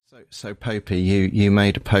So Popey, you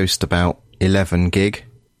made a post about 11 gig.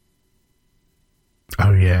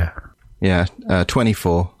 Oh, yeah. Yeah,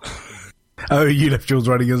 24. Oh, you left yours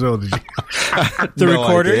running as well, did you? The No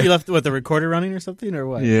recorder? idea. You left the recorder running or something, or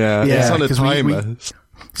what? Yeah, Yeah, it's on a 'cause timer.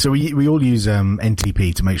 So we all use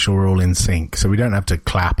NTP to make sure we're all in sync, so we don't have to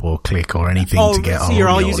clap or click or anything to get our so you're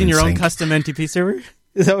all audio using in your own sync. custom NTP server?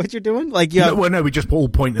 Is that what you're doing? Like, yeah. No, we just all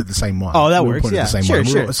point at the same one. Oh, that We all works, point at yeah. the same Sure, one.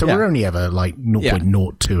 sure, So yeah. we're only ever like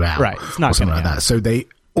 0.02 out, Right, it's not or something gonna like that. So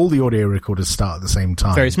all the audio recorders start at the same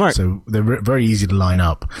time. Very smart. So they're very easy to line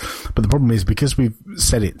up. But the problem is, because we've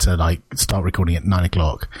set it to like start recording at 9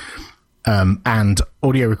 o'clock, and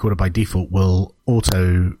audio recorder by default will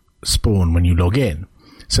auto spawn when you log in.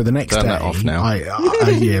 So the next Turn day, that off now.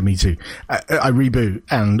 yeah, me too. I reboot,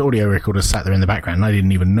 and audio recorder sat there in the background, and I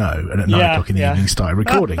didn't even know. And at 9 o'clock in the evening, started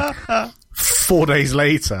recording. 4 days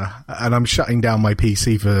later, and I'm shutting down my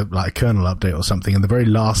PC for like a kernel update or something, and the very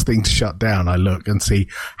last thing to shut down, I look and see,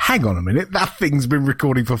 hang on a minute, that thing's been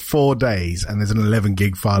recording for 4 days, and there's an 11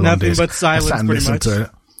 gig file on Nothing disk. but silence, I sat and pretty listened much. to it.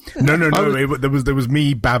 No. There was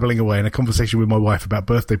me babbling away in a conversation with my wife about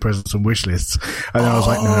birthday presents and wish lists, and I was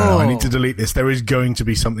like, no, I need to delete this. There is going to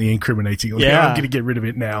be something incriminating on here. Yeah. I'm going to get rid of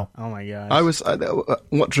it now. Oh, my gosh.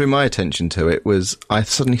 What drew my attention to it was I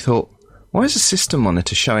suddenly thought, why is the system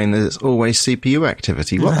monitor showing that it's always CPU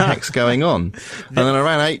activity? What the heck's going on? And then I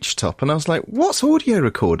ran HTOP and I was like, what's audio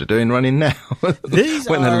recorder doing running now? These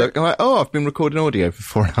Went and are- looked, I'm like, oh, I've been recording audio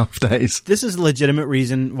for 4.5 days. This is a legitimate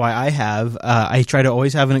reason why I try to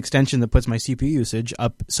always have an extension that puts my CPU usage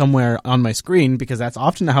up somewhere on my screen, because that's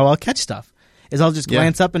often how I'll catch stuff. I'll just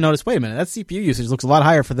glance up and notice, wait a minute, that CPU usage looks a lot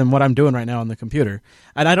higher than what I'm doing right now on the computer.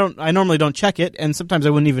 And I normally don't check it, and sometimes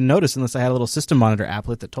I wouldn't even notice unless I had a little system monitor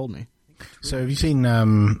applet that told me. So have you seen,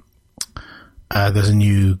 there's a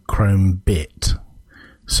new Chrome bit.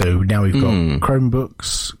 So now we've got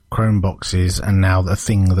Chromebooks, Chromeboxes, and now a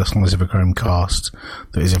thing that's not as a Chromecast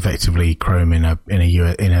that is effectively Chrome in a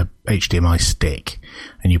HDMI stick,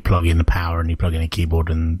 and you plug in the power and you plug in a keyboard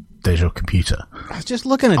and there's your computer. I was just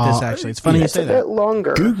looking at this, actually. It's funny you say that. It's a bit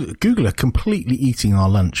longer. Google are completely eating our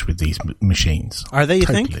lunch with these machines. Are they, you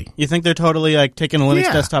Totally. think? You think they're totally like taking a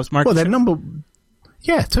Linux desktop's market? Well, they're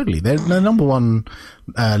yeah, totally. They're the number one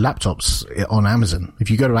laptops on Amazon. If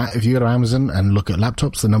you go to Amazon and look at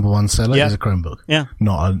laptops, the number one seller is a Chromebook. Yeah.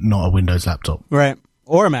 Not a Windows laptop. Right.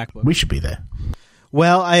 Or a MacBook. We should be there.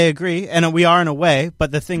 Well, I agree, and we are in a way, but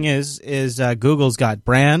the thing is Google's got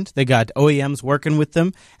brand, they got OEMs working with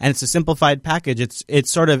them, and it's a simplified package.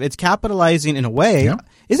 It's capitalizing in a way. Yeah.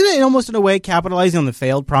 Isn't it almost in a way capitalizing on the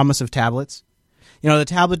failed promise of tablets? You know, the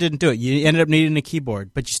tablet didn't do it. You ended up needing a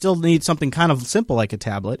keyboard, but you still need something kind of simple like a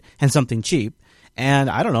tablet and something cheap. And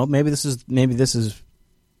I don't know, maybe this is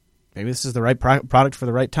the right product for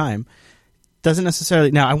the right time. Doesn't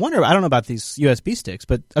necessarily. Now, I don't know about these USB sticks,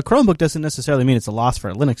 but a Chromebook doesn't necessarily mean it's a loss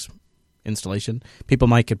for a Linux installation. People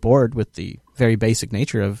might get bored with the very basic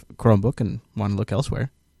nature of Chromebook and want to look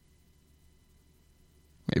elsewhere.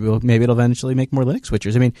 Maybe it'll eventually make more Linux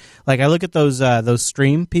switchers. I mean, like I look at those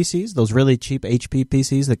Stream PCs, those really cheap HP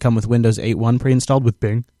PCs that come with Windows 8.1 pre-installed with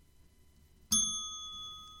Bing.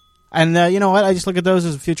 And you know what? I just look at those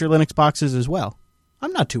as future Linux boxes as well.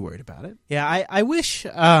 I'm not too worried about it. Yeah, I wish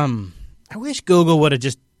Google would have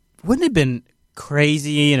just. Wouldn't it have been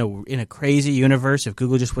crazy in a crazy universe if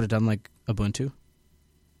Google just would have done like Ubuntu?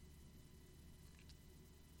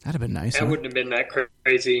 That'd have been nice. That huh? wouldn't have been that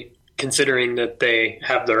crazy, considering that they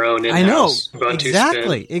have their own I know. in-house Ubuntu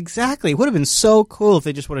Exactly. spin. Exactly. It would have been so cool if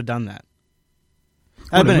they just would have done that.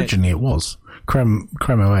 Well, originally it was. Chrome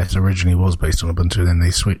OS originally was based on Ubuntu, then they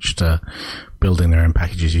switched to building their own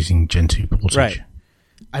packages using Gentoo portage. Right.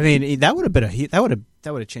 I mean, that would have been that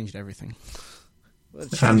would have changed everything.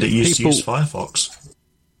 And it used to use Firefox.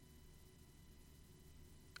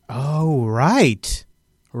 Oh, right.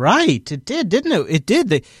 Right. It did, didn't it? It did.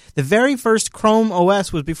 The very first Chrome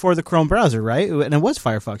OS was before the Chrome browser, right? And it was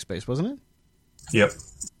Firefox based, wasn't it? Yep.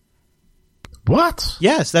 What?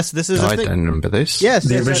 Yes, this is. I don't remember this. Yes,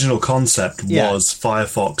 The yes, original concept Yeah. was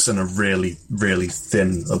Firefox and a really, really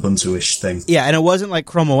thin Ubuntu-ish thing. Yeah, and it wasn't like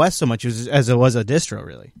Chrome OS so much as it was a distro,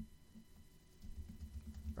 really.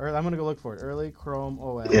 I'm going to go look for it. Early Chrome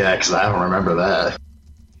OS. Yeah, because I don't remember that.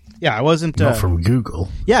 Yeah, I wasn't. Not from Google.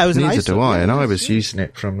 Yeah, it was. Neither an do ISO. I, Yeah, and I it was using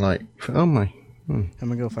it from like, oh my. I'm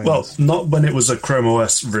gonna go find. Well, this. not when it was a Chrome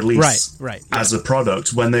OS release Right, as a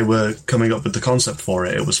product. When they were coming up with the concept for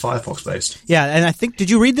it, it was Firefox-based. Yeah, and I think, did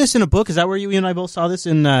you read this in a book? Is that where you and I both saw this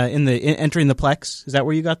in Entering the Plex? Is that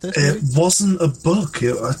where you got this? It wasn't a book.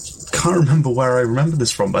 I can't remember where I remember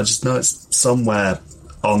this from, but I just know it's somewhere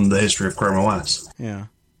on the history of Chrome OS. Yeah.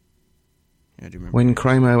 Yeah, I do remember. When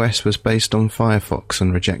Chrome OS was based on Firefox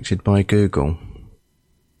and rejected by Google.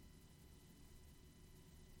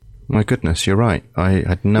 My goodness, you're right. I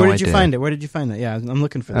had no idea. Where did you find it? Where did you find that? Yeah, I'm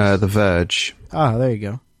looking for this. The Verge. Ah, there you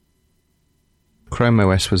go. Chrome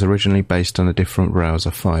OS was originally based on a different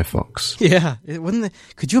browser, Firefox. Yeah,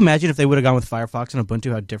 could you imagine if they would have gone with Firefox and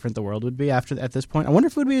Ubuntu, how different the world would be at this point? I wonder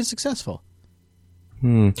if it would be as successful.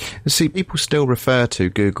 See, people still refer to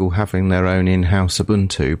Google having their own in-house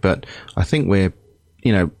Ubuntu, but I think we're,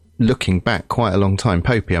 looking back quite a long time.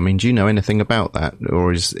 Popey, I mean, do you know anything about that,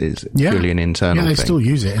 or is it purely an internal thing? Yeah, they still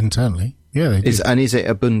use it internally. Yeah, they do. And is it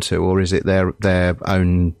Ubuntu, or is it their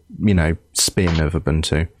own, spin of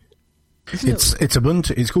Ubuntu? It's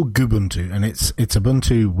Ubuntu. It's called Gubuntu, and it's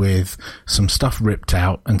Ubuntu with some stuff ripped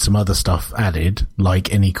out and some other stuff added,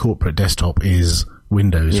 like any corporate desktop is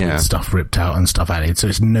Windows with stuff ripped out and stuff added. So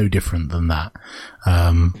it's no different than that.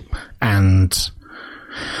 And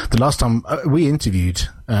the last time we interviewed,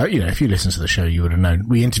 if you listen to the show, you would have known,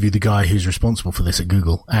 we interviewed the guy who's responsible for this at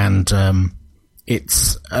Google. And,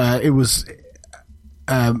 it was,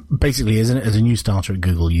 basically as a new starter at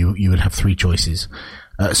Google, you would have two choices.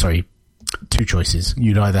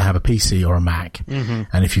 You'd either have a PC or a Mac. Mm-hmm.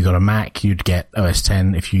 And if you got a Mac, you'd get OS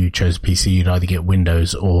X. If you chose PC, you'd either get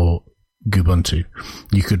Windows or Gubuntu.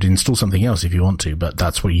 You could install something else if you want to, but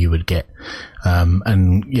that's what you would get.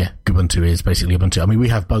 Gubuntu is basically Ubuntu. I mean, we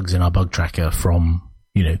have bugs in our bug tracker from,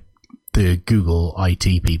 the Google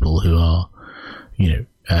IT people who are,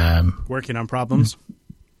 working on problems,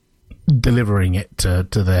 delivering it to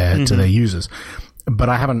their users. But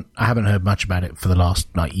I haven't heard much about it for the last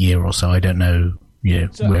year or so. I don't know,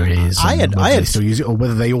 where it is. Whether they still use it or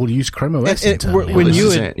whether they all use Chrome OS internally.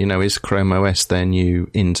 Is Chrome OS their new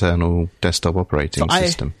internal desktop operating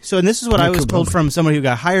system? And this is what I was told from somebody who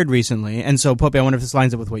got hired recently. And so, Poppy, I wonder if this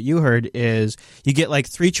lines up with what you heard. Is you get like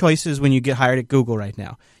three choices when you get hired at Google right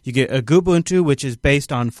now. You get a Gubuntu, which is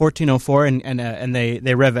based on 1404, and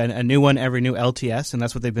they rev a new one every new LTS, and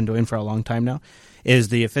that's what they've been doing for a long time now. Is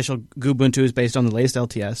the official Gubuntu is based on the latest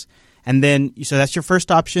LTS. And then, so that's your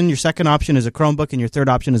first option. Your second option is a Chromebook, and your third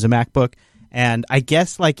option is a MacBook. And I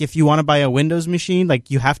guess, if you want to buy a Windows machine,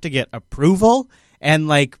 you have to get approval.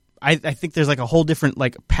 And, I think there's, a whole different,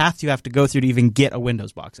 path you have to go through to even get a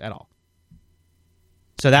Windows box at all.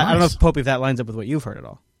 So that, nice. I don't know, Pope, if that lines up with what you've heard at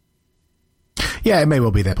all. Yeah, it may well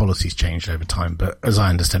be their policies changed over time, but as I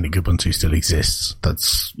understand it, Gubuntu still exists.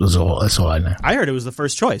 That's all I know. I heard it was the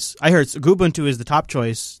first choice. I heard Gubuntu is the top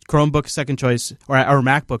choice, Chromebook second choice, or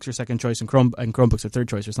MacBooks are second choice, and Chromebooks are third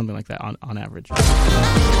choice, or something like that on average.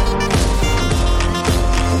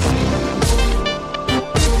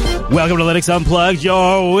 Welcome to Linux Unplugged,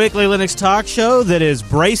 your weekly Linux talk show that is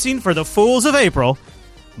bracing for the Fools of April.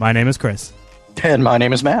 My name is Chris. And my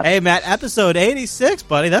name is Matt. Hey, Matt, episode 86,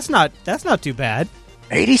 buddy. That's not too bad.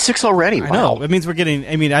 86 already? Wow. I know. It means we're getting...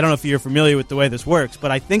 I don't know if you're familiar with the way this works,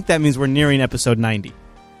 but I think that means we're nearing episode 90.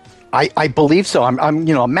 I believe so.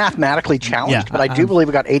 I'm mathematically challenged, but I do believe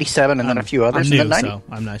we got 87 and then a few others, and then 90. So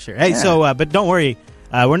I'm not sure. Hey, but don't worry.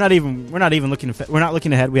 We're not even looking. We're not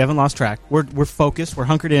looking ahead. We haven't lost track. We're focused. We're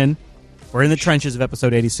hunkered in. We're in the trenches of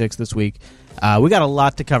episode 86 this week. We got a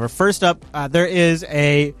lot to cover. First up, there is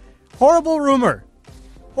a horrible rumor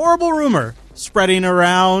spreading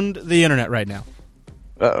around the internet right now.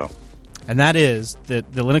 Uh-oh. And that is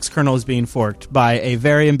that the Linux kernel is being forked by a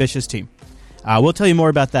very ambitious team. We'll tell you more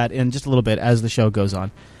about that in just a little bit as the show goes on.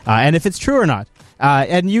 And if it's true or not.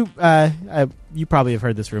 And you probably have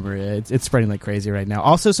heard this rumor. It's spreading like crazy right now.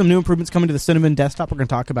 Also, some new improvements coming to the Cinnamon desktop. We're going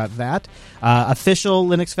to talk about that. Official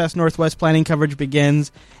Linux Fest Northwest planning coverage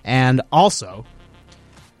begins. And also,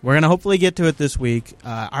 we're going to hopefully get to it this week.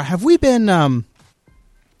 Have we been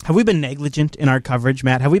negligent in our coverage,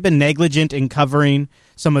 Matt? Have we been negligent in covering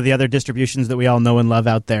some of the other distributions that we all know and love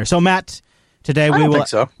out there? So, Matt, today we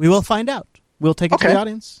will find out. We'll take it to the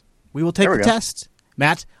audience. We will take the test.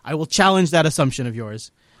 Matt, I will challenge that assumption of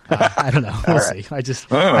yours. I don't know. We'll see. I just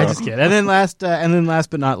kid. And then last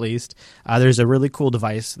but not least, there's a really cool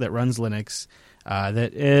device that runs Linux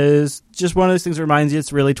that is just one of those things that reminds you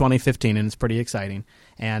it's really 2015 and it's pretty exciting.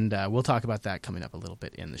 And we'll talk about that coming up a little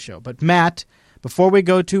bit in the show. But Matt, before we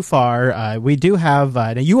go too far, we do have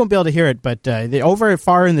now you won't be able to hear it, but over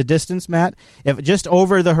far in the distance, Matt, if just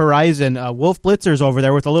over the horizon, Wolf Blitzer's over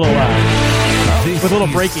there with a little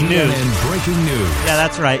breaking news. Yeah,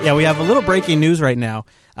 that's right. Yeah, we have a little breaking news right now.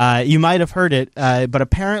 You might have heard it, but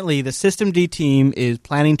apparently the systemd team is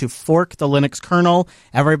planning to fork the Linux kernel.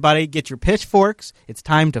 Everybody, get your pitchforks. It's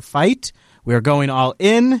time to fight. We are going all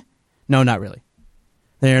in. No, not really.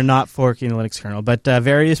 They are not forking the Linux kernel, but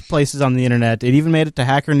various places on the internet. It even made it to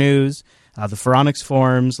Hacker News, the Phoronix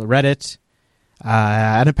forums, Reddit.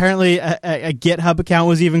 And apparently a GitHub account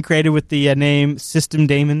was even created with the name System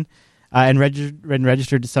Daemon and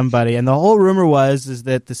registered to somebody. And the whole rumor is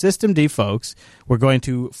that the Systemd folks were going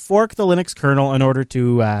to fork the Linux kernel in order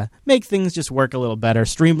to make things just work a little better,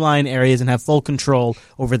 streamline areas, and have full control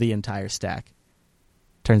over the entire stack.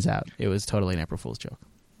 Turns out it was totally an April Fool's joke.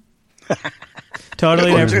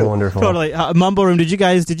 Totally wonderful. Totally. Mumble Room, did you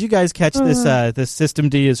guys catch this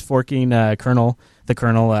Systemd is forking the kernel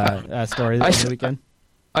story this weekend?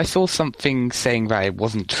 I saw something saying that it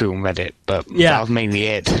wasn't true on Reddit, but that was mainly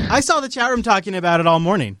it. I saw the chat room talking about it all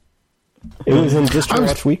morning. It was in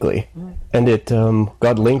DistroWatch Weekly, and it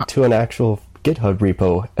got linked to an actual GitHub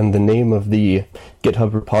repo, and the name of the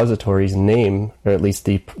GitHub repository's name, or at least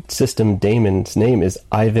the System Daemon's name, is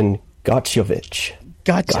Ivan Gotchovich.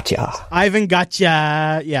 Gotcha. Ivan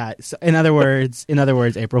Gotcha. Yeah. So in other words,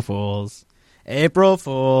 April Fools. April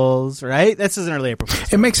Fools, right? This is an early April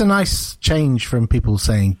Fools. It makes a nice change from people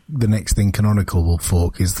saying the next thing Canonical will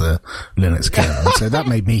fork is the Linux kernel. So that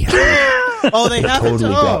made me happy. Oh, they have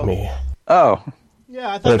totally got me. Oh.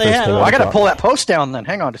 Yeah, I thought they had. Well, I got to pull that post down then.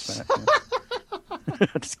 Hang on just a minute.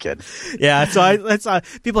 Just kidding. Yeah, so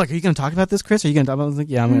people are like, are you going to talk about this, Chris? Are you going to talk about this? I was like,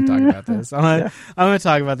 yeah, I'm going to talk about this. I'm going to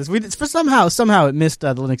talk about this. Somehow it missed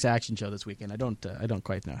the Linux Action Show this weekend. I don't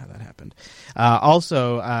quite know how that happened. I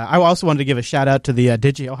also wanted to give a shout out to the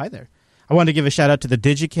Oh, hi there. I wanted to give a shout out to the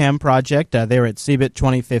Digicam project. They were at CeBIT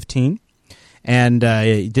 2015. And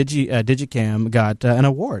Digicam got an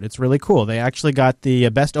award. It's really cool. They actually got the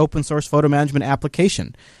best open source photo management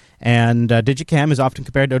application. And Digicam is often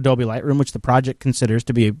compared to Adobe Lightroom, which the project considers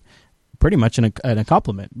to be pretty much a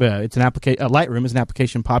compliment. It's an Lightroom is an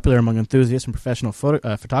application popular among enthusiasts and professional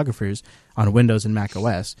photographers on Windows and Mac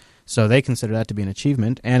OS. So they consider that to be an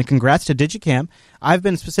achievement. And congrats to Digicam. I've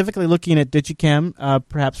been specifically looking at Digicam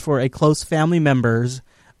perhaps for a close family member's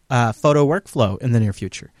photo workflow in the near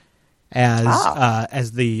future.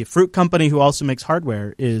 As the fruit company who also makes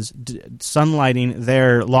hardware is sunlighting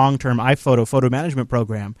their long-term iPhoto photo management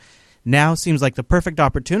program, now seems like the perfect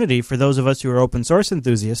opportunity for those of us who are open source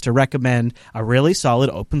enthusiasts to recommend a really solid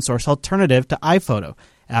open source alternative to iPhoto.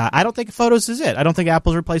 I don't think Photos is it. I don't think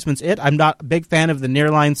Apple's replacement's it. I'm not a big fan of the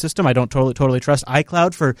Nearline system. I don't totally trust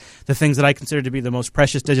iCloud for the things that I consider to be the most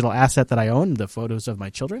precious digital asset that I own, the photos of my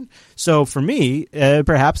children. So for me,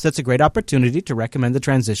 perhaps that's a great opportunity to recommend the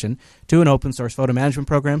transition to an open source photo management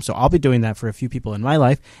program. So I'll be doing that for a few people in my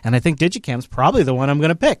life. And I think Digicam's probably the one I'm going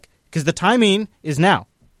to pick because the timing is now.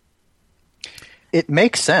 It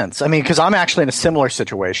makes sense. I mean, because I'm actually in a similar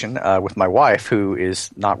situation with my wife, who is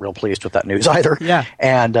not real pleased with that news either. Yeah.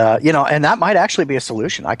 And and that might actually be a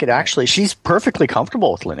solution. She's perfectly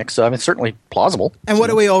comfortable with Linux, so I mean, it's certainly plausible. And what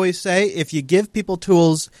do we always say? If you give people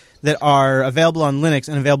tools that are available on Linux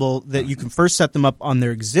and available that you can first set them up on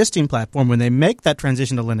their existing platform, when they make that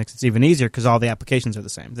transition to Linux, it's even easier because all the applications are the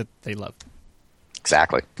same that they love.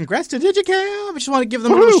 Exactly. Congrats to Digicam. I just want to give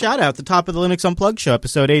them a little shout out at the top of the Linux Unplugged show,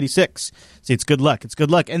 episode 86. See, it's good luck. It's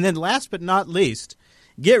good luck. And then last but not least,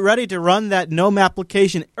 get ready to run that GNOME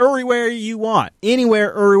application everywhere you want.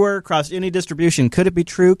 Anywhere, everywhere, across any distribution. Could it be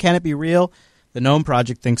true? Can it be real? The GNOME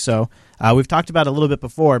project thinks so. We've talked about it a little bit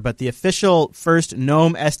before, but the official first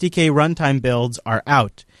GNOME SDK runtime builds are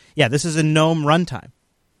out. Yeah, this is a GNOME runtime.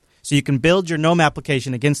 So you can build your GNOME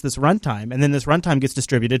application against this runtime, and then this runtime gets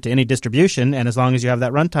distributed to any distribution, and as long as you have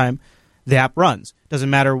that runtime, the app runs.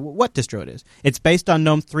 Doesn't matter what distro it is. It's based on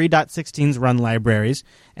GNOME 3.16's run libraries,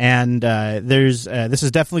 and this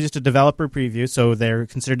is definitely just a developer preview, so they're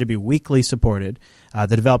considered to be weekly supported.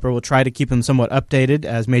 The developer will try to keep them somewhat updated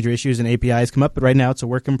as major issues and APIs come up, but right now it's a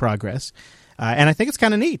work in progress. And I think it's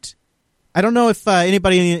kind of neat. I don't know if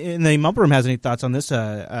anybody in the Mumble Room has any thoughts on this,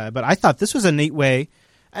 but I thought this was a neat way.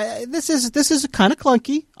 This is kind of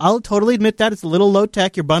clunky. I'll totally admit that. It's a little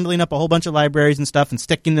low-tech. You're bundling up a whole bunch of libraries and stuff and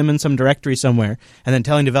sticking them in some directory somewhere and then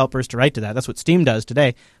telling developers to write to that. That's what Steam does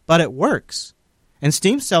today. But it works. And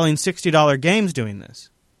Steam's selling $60 games doing this.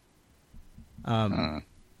 I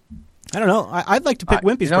don't know. I'd like to pick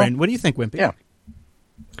Wimpy's brain. What do you think, Wimpy? Yeah.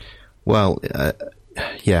 Well,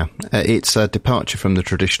 it's a departure from the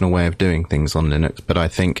traditional way of doing things on Linux, but I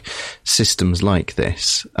think systems like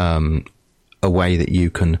this, a way that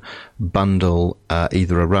you can bundle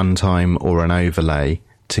either a runtime or an overlay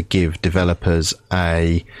to give developers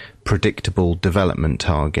a predictable development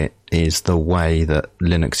target is the way that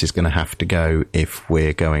Linux is going to have to go if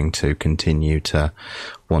we're going to continue to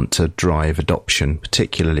want to drive adoption,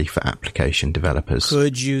 particularly for application developers.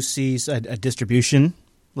 Could you see a distribution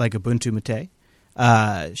like Ubuntu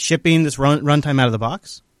Mate shipping this runtime out of the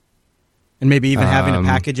box? And maybe even having a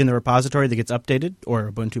package in the repository that gets updated,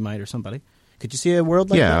 or Ubuntu Mate or somebody? Could you see a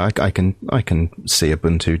world like that? Yeah, I can see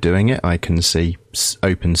Ubuntu doing it. I can see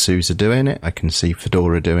OpenSUSE doing it. I can see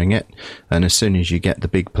Fedora doing it. And as soon as you get the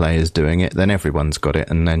big players doing it, then everyone's got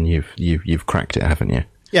it, and then you've cracked it, haven't you?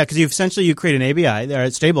 Yeah, because you create an API, they're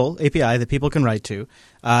a stable API that people can write to.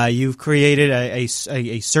 You've created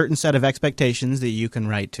a certain set of expectations that you can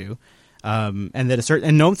write to. And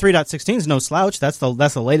GNOME 3.16 is no slouch. That's the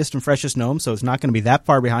latest and freshest GNOME, so it's not going to be that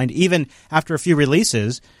far behind. Even after a few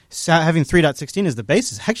releases, having 3.16 as the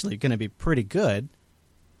base is actually going to be pretty good.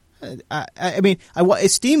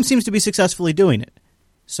 Steam seems to be successfully doing it,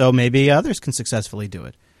 so maybe others can successfully do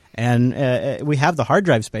it. And we have the hard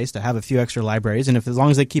drive space to have a few extra libraries, and as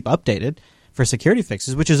long as they keep updated for security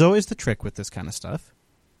fixes, which is always the trick with this kind of stuff.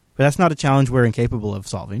 But that's not a challenge we're incapable of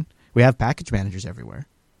solving. We have package managers everywhere.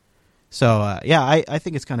 So, I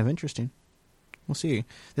think it's kind of interesting. We'll see.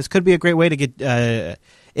 This could be a great way to get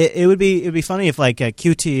it would be funny if like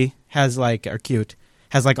Qt has Qt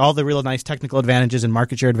has like all the real nice technical advantages and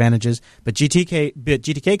market share advantages, but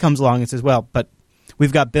GTK comes along and says, well, but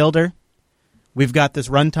we've got Builder, we've got this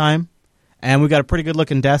runtime, and we've got a pretty good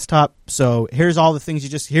looking desktop. So here's all the things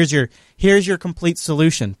here's your complete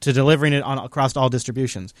solution to delivering it across all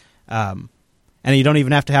distributions. And you don't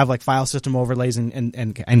even have to have like file system overlays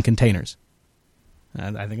and containers.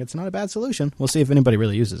 And I think it's not a bad solution. We'll see if anybody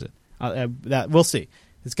really uses it. We'll see.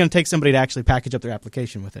 It's going to take somebody to actually package up their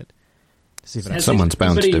application with it. See if someone's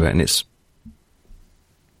bound to do it, and it's.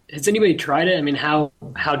 Has anybody tried it? I mean, how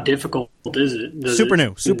difficult is it? Super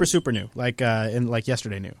new, super new. Like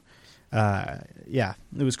yesterday new.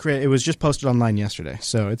 It was just posted online yesterday,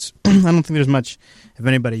 so it's. I don't think there's much of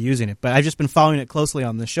anybody using it, but I've just been following it closely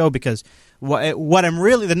on the show because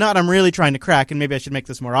the nut I'm really trying to crack, and maybe I should make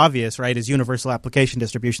this more obvious, right, is universal application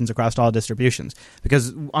distributions across all distributions.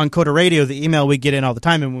 Because on Coder Radio, the email we get in all the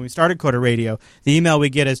time, and when we started Coder Radio, the email we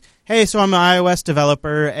get is, hey, so I'm an iOS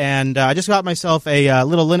developer, and I just got myself a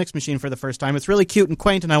little Linux machine for the first time. It's really cute and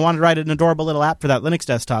quaint, and I want to write an adorable little app for that Linux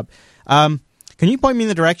desktop. Can you point me in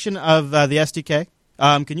the direction of the SDK?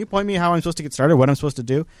 Can you point me how I'm supposed to get started, what I'm supposed to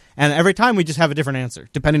do? And every time we just have a different answer,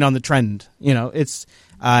 depending on the trend. You know, it's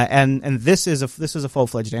and this is a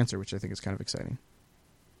full-fledged answer, which I think is kind of exciting.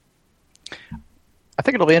 I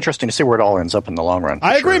think it'll be interesting to see where it all ends up in the long run.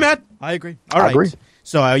 I agree, Matt. I agree. All right. I agree.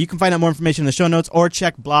 So you can find out more information in the show notes or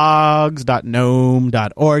check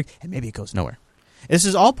blogs.gnome.org, and maybe it goes nowhere. This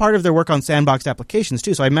is all part of their work on sandboxed applications,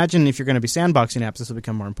 too. So I imagine if you're going to be sandboxing apps, this will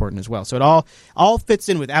become more important as well. So it all fits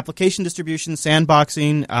in with application distribution,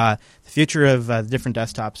 sandboxing, the future of different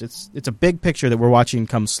desktops. It's a big picture that we're watching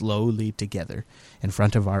come slowly together in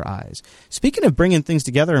front of our eyes. Speaking of bringing things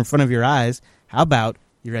together in front of your eyes, how about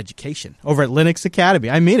your education over at Linux Academy?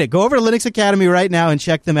 I mean it. Go over to Linux Academy right now and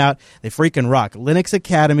check them out. They freaking rock. Linux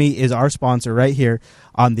Academy is our sponsor right here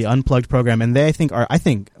on the Unplugged program, and they I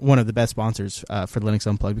think one of the best sponsors for Linux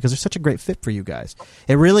Unplugged because they're such a great fit for you guys.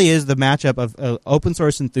 It really is the matchup of open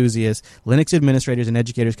source enthusiasts, Linux administrators, and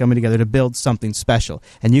educators coming together to build something special.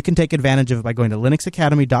 And you can take advantage of it by going to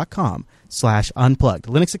linuxacademy.com/unplugged.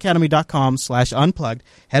 linuxacademy.com/unplugged.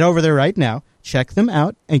 Head over there right now, check them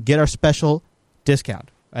out, and get our special discount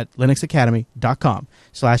at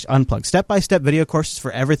linuxacademy.com/unplugged. Step-by-step video courses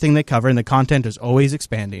for everything they cover, and the content is always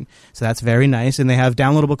expanding. So that's very nice. And they have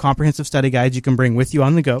downloadable comprehensive study guides you can bring with you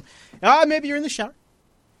on the go. Maybe you're in the shower.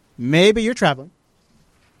 Maybe you're traveling.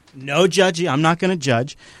 No judgy. I'm not going to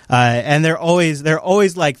judge. And they're always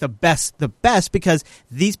like the best because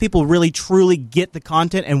these people really truly get the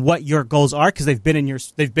content and what your goals are because they've been in your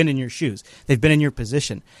shoes. They've been in your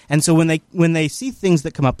position. And so when they see things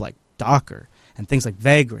that come up like Docker and things like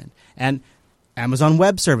Vagrant and Amazon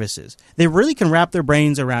Web Services, they really can wrap their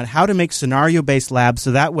brains around how to make scenario-based labs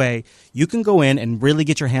so that way you can go in and really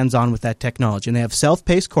get your hands on with that technology. And they have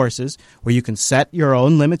self-paced courses where you can set your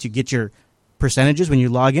own limits. You get your percentages when you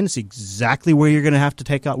log in to see exactly where you're going to have to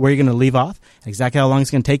take out, where you're going to leave off, and exactly how long it's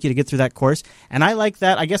going to take you to get through that course. And I like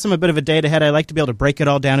that. I guess I'm a bit of a data head. I like to be able to break it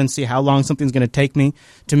all down and see how long something's going to take me.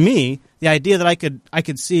 To me, the idea that I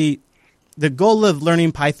could see the goal of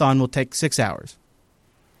learning Python will take 6 hours,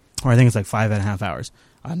 or I think it's like 5.5 hours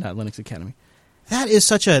on Linux Academy. That is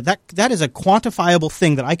that is a quantifiable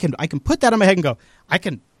thing that I can put that in my head and go, I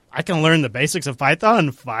can learn the basics of Python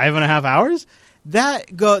in 5.5 hours. That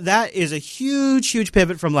is a huge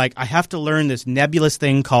pivot from like I have to learn this nebulous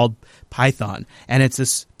thing called Python, and it's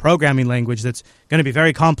this programming language that's going to be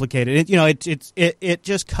very complicated. It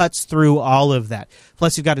just cuts through all of that.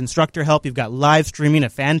 Plus, you've got instructor help, you've got live streaming, a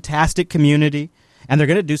fantastic community, And they're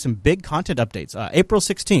going to do some big content updates. April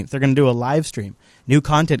 16th, they're going to do a live stream. New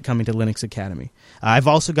content coming to Linux Academy. I've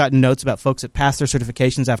also gotten notes about folks that pass their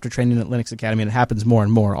certifications after training at Linux Academy, and it happens more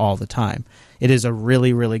and more all the time. It is a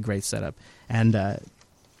really, really great setup. And I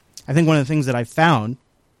think one of the things that I've found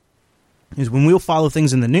is when we'll follow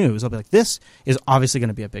things in the news, I'll be like, this is obviously going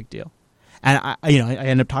to be a big deal. And I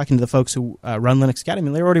end up talking to the folks who run Linux Academy,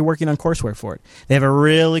 and they're already working on courseware for it. They have a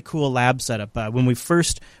really cool lab setup. When we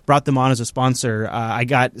first brought them on as a sponsor, I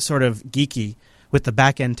got sort of geeky with the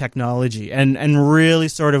back-end technology and really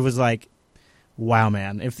sort of was like, wow,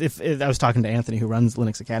 man. If I was talking to Anthony, who runs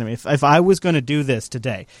Linux Academy, if I was going to do this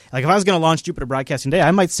today, like if I was going to launch Jupiter Broadcasting Day, I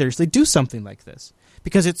might seriously do something like this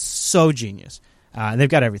because it's so genius. They've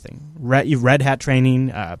got everything. Red Hat training,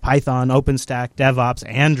 Python, OpenStack, DevOps,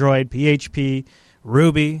 Android, PHP,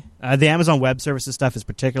 Ruby. The Amazon Web Services stuff is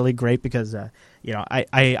particularly great because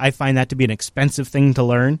I find that to be an expensive thing to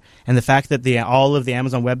learn. And the fact that all of the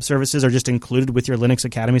Amazon Web Services are just included with your Linux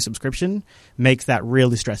Academy subscription makes that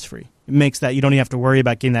really stress-free. It makes that you don't even have to worry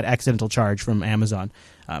about getting that accidental charge from Amazon,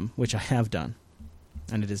 which I have done.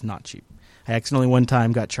 And it is not cheap. I accidentally one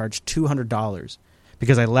time got charged $200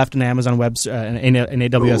 because I left an Amazon Web an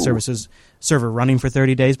AWS Services server running for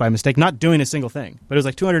 30 days by mistake, not doing a single thing. But it was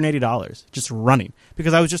like $280 just running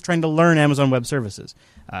because I was just trying to learn Amazon Web Services.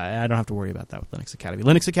 I don't have to worry about that with Linux Academy.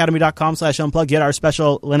 LinuxAcademy.com/unplugged. Get our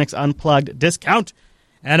special Linux Unplugged discount.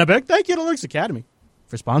 And a big thank you to Linux Academy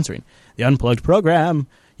for sponsoring the Unplugged program.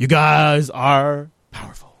 You guys are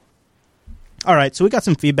powerful. All right, so we got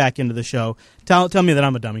some feedback into the show. Tell me that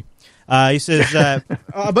I'm a dummy. He says,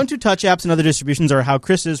 Ubuntu Touch apps and other distributions are how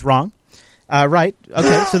Chris is wrong. Right.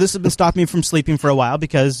 Okay, so this has been stopping me from sleeping for a while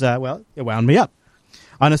because, it wound me up.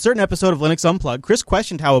 On a certain episode of Linux Unplugged, Chris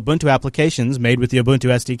questioned how Ubuntu applications made with the Ubuntu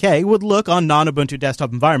SDK would look on non-Ubuntu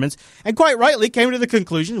desktop environments, and quite rightly came to the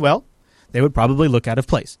conclusion, they would probably look out of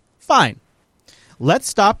place. Fine. Let's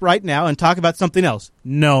stop right now and talk about something else.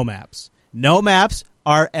 GNOME apps. GNOME apps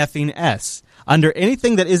are effing S. Under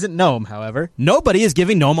anything that isn't GNOME, however, nobody is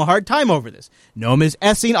giving GNOME a hard time over this. GNOME is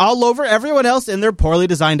S-ing all over everyone else in their poorly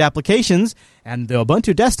designed applications, and the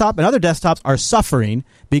Ubuntu desktop and other desktops are suffering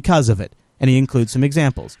because of it. And he includes some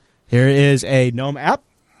examples. Here is a GNOME app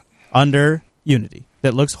under Unity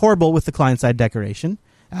that looks horrible with the client-side decoration.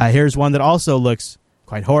 Here's one that also looks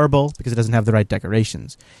quite horrible because it doesn't have the right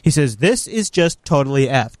decorations. He says, this is just totally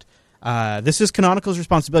effed. This is Canonical's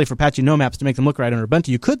responsibility for patching GNOME apps to make them look right on Ubuntu.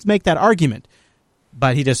 You could make that argument,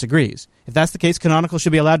 but he disagrees. If that's the case, Canonical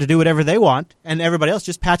should be allowed to do whatever they want, and everybody else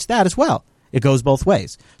just patch that as well. It goes both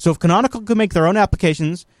ways. So if Canonical could make their own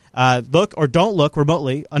applications look or don't look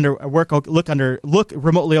remotely look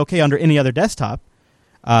remotely okay under any other desktop,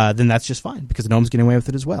 then that's just fine because GNOME's getting away with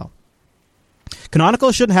it as well. Canonical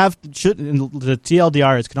the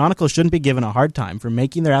TLDR is Canonical shouldn't be given a hard time for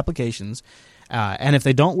making their applications. And if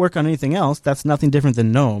they don't work on anything else, that's nothing different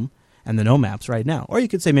than GNOME and the GNOME apps right now. Or you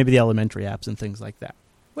could say maybe the elementary apps and things like that.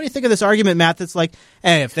 What do you think of this argument, Matt, that's like,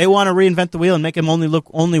 hey, if they want to reinvent the wheel and make them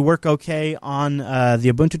only work okay on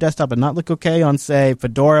the Ubuntu desktop and not look okay on, say,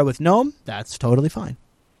 Fedora with GNOME, that's totally fine.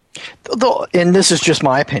 And this is just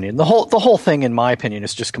my opinion. The whole thing, in my opinion,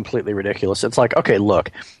 is just completely ridiculous. It's like, okay, look,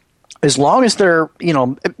 as long as they're,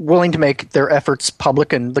 willing to make their efforts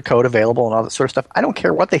public and the code available and all that sort of stuff, I don't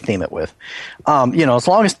care what they theme it with. As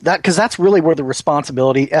long as that, because that's really where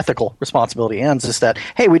the ethical responsibility ends, is that,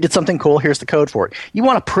 hey, we did something cool, here's the code for it. You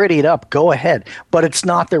want to pretty it up, go ahead. But it's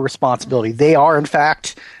not their responsibility. They are, in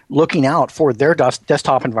fact, looking out for their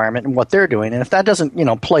desktop environment and what they're doing. And if that doesn't,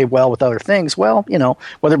 play well with other things, whether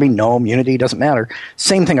it be GNOME, Unity, doesn't matter.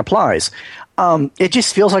 Same thing applies. It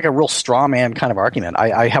just feels like a real straw man kind of argument.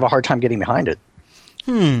 I have a hard time getting behind it.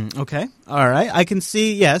 Okay. All right. I can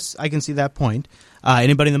see that point.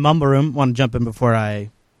 Anybody in the Mumble Room want to jump in before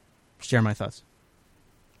I share my thoughts?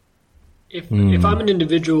 If I'm an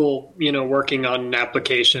individual, working on an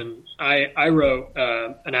application, I wrote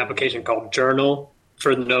an application called Journal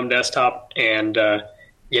for the GNOME desktop, and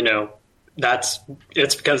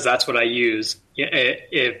it's because that's what I use.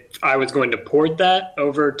 If I was going to port that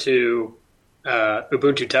over to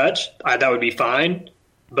Ubuntu Touch, that would be fine.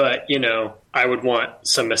 But, I would want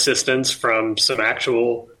some assistance from some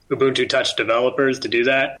actual Ubuntu Touch developers to do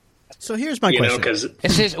that. So here's my question.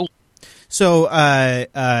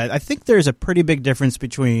 I think there's a pretty big difference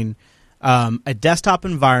between a desktop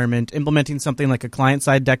environment implementing something like a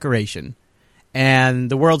client-side decoration and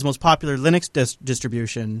the world's most popular Linux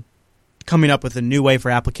distribution coming up with a new way for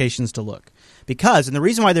applications to look. And the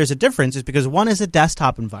reason why there's a difference is because one is a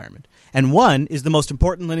desktop environment, and one is the most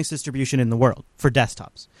important Linux distribution in the world for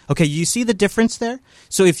desktops. Okay, you see the difference there?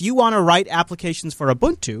 So if you want to write applications for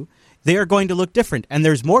Ubuntu, they are going to look different. And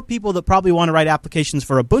there's more people that probably want to write applications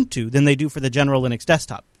for Ubuntu than they do for the general Linux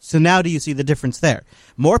desktop. So now do you see the difference there?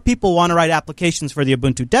 More people want to write applications for the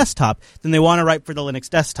Ubuntu desktop than they want to write for the Linux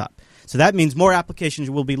desktop. So that means more applications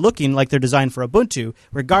will be looking like they're designed for Ubuntu,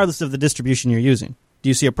 regardless of the distribution you're using. Do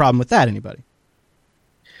you see a problem with that, anybody?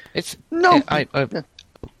 No.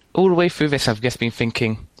 All the way through this, I've just been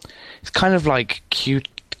thinking, it's kind of like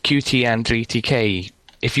Qt and GTK.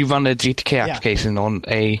 If you run a GTK application on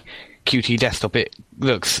a Qt desktop, it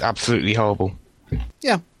looks absolutely horrible.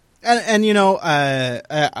 Yeah. And you know,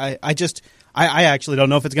 I actually don't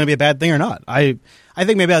know if it's going to be a bad thing or not. I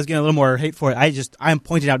think maybe I was getting a little more hate for it. I'm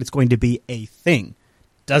pointing out it's going to be a thing.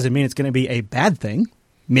 Doesn't mean it's going to be a bad thing.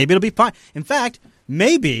 Maybe it'll be fine. In fact,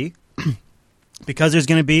 maybe because there's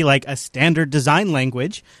going to be like a standard design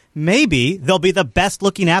language, maybe they'll be the best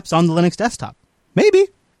looking apps on the Linux desktop. Maybe.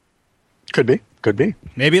 Could be.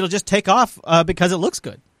 Maybe it'll just take off because it looks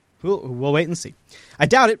good. We'll wait and see. I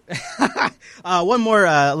doubt it. One more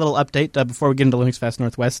little update before we get into Linux Fest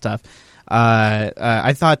Northwest stuff.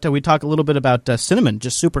 I thought we'd talk a little bit about Cinnamon,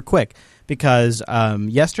 just super quick, because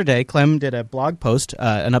yesterday Clem did a blog post,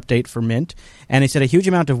 an update for Mint, and he said a huge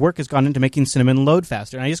amount of work has gone into making Cinnamon load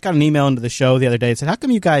faster. And I just got an email into the show the other day that said, how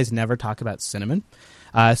come you guys never talk about Cinnamon?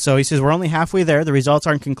 So he says, we're only halfway there. The results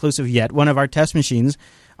aren't conclusive yet. One of our test machines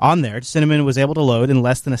on there, Cinnamon was able to load in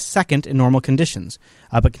less than a second in normal conditions,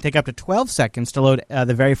 but can take up to 12 seconds to load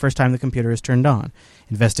the very first time the computer is turned on.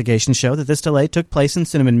 Investigations show that this delay took place in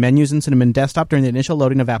Cinnamon menus and Cinnamon desktop during the initial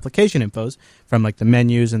loading of application infos from like the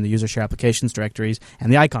menus and the user share applications directories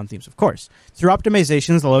and the icon themes, of course. Through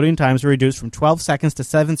optimizations, the loading times were reduced from 12 seconds to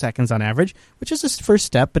 7 seconds on average, which is a first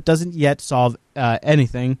step, but doesn't yet solve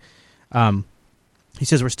anything. He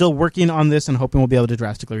says, we're still working on this and hoping we'll be able to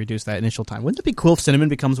drastically reduce that initial time. Wouldn't it be cool if Cinnamon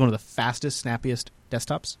becomes one of the fastest, snappiest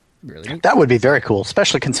desktops? Really? That would be very cool,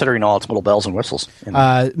 especially considering all its little bells and whistles.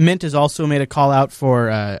 Mint has also made a call out for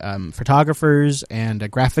photographers and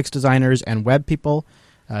graphics designers and web people.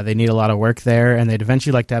 They need a lot of work there, and they'd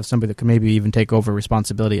eventually like to have somebody that could maybe even take over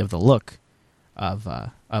responsibility of the look of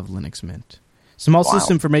Linux Mint. Some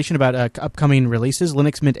information about upcoming releases.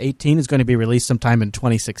 Linux Mint 18 is going to be released sometime in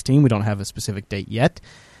 2016. We don't have a specific date yet.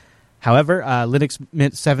 However, Linux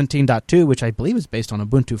Mint 17.2, which I believe is based on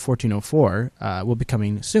Ubuntu 14.04, will be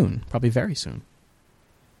coming soon, probably very soon.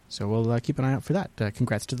 So we'll keep an eye out for that.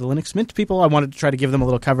 Congrats to the Linux Mint people. I wanted to try to give them a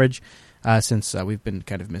little coverage since we've been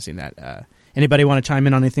kind of missing that. Anybody want to chime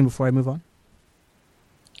in on anything before I move on?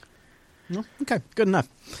 No? Okay, good enough.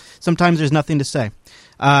 Sometimes there's nothing to say.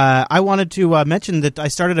 I wanted to mention that I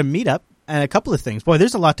started a meetup and a couple of things. Boy,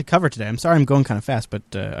 there's a lot to cover today. I'm sorry I'm going kind of fast, but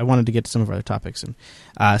I wanted to get to some of our other topics. And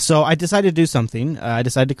so I decided to do something. I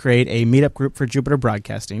decided to create a meetup group for Jupiter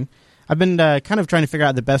Broadcasting. I've been kind of trying to figure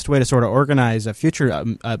out the best way to sort of organize future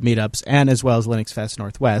meetups and as well as Linux Fest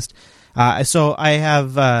Northwest. So I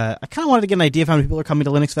have I kind of wanted to get an idea of how many people are coming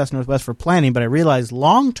to Linux Fest Northwest for planning, but I realized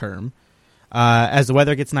long term, as the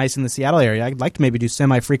weather gets nice in the Seattle area, I'd like to maybe do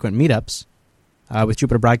semi-frequent meetups with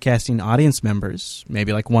Jupiter Broadcasting audience members,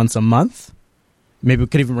 maybe like once a month. Maybe we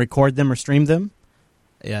could even record them or stream them.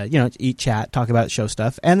 Eat, chat, talk about show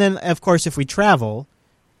stuff. And then, of course, if we travel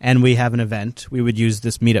and we have an event, we would use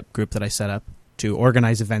this meetup group that I set up to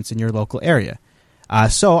organize events in your local area.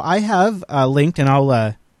 So I have linked, and I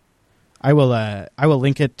will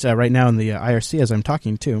link it right now in the IRC as I'm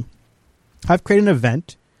talking too. I've created an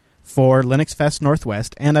event for Linux Fest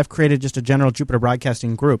Northwest, and I've created just a general Jupiter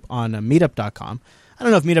Broadcasting group on meetup.com. I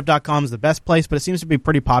don't know if meetup.com is the best place, but it seems to be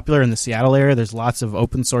pretty popular in the Seattle area. There's lots of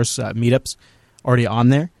open source meetups already on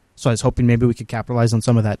there, so I was hoping maybe we could capitalize on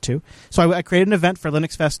some of that too. So I created an event for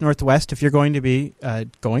Linux Fest Northwest. If you're going to be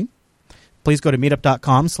going, please go to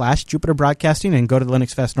meetup.com/Jupiter Broadcasting and go to the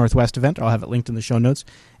Linux Fest Northwest event. I'll have it linked in the show notes.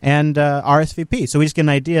 And RSVP. So we just get an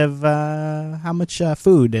idea of how much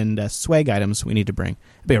food and swag items we need to bring.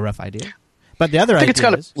 It'd be a rough idea. But the other idea it's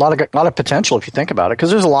got a lot of potential if you think about it,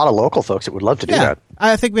 because there's a lot of local folks that would love to do that.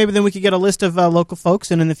 I think maybe then we could get a list of local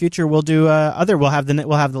folks, and in the future we'll do we'll have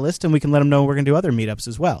the list, and we can let them know we're going to do other meetups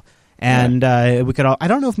as well. And we could I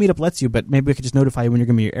don't know if Meetup lets you, but maybe we could just notify you when you're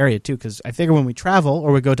going to be in your area too, because I figure when we travel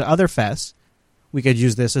or we go to other fests, we could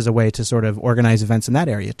use this as a way to sort of organize events in that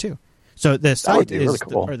area too. So the site is, really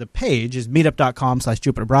cool. The page is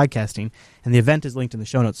meetup.com/Jupiter Broadcasting, and the event is linked in the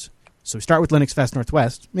show notes. So we start with Linux Fest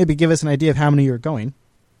Northwest. Maybe give us an idea of how many you're going,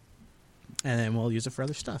 and then we'll use it for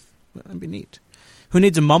other stuff. That'd be neat. Who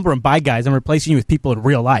needs a mumble and buy guys? I'm replacing you with people in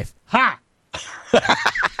real life. Ha!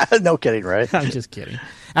 No kidding, right? I'm just kidding.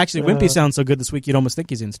 Actually, Wimpy sounds so good this week you'd almost think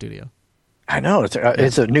he's in studio. I know.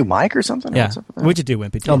 It's a new mic or something? Yeah. What'd you do,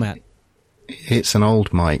 Wimpy? Tell Matt. It's an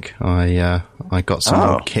old mic. I got some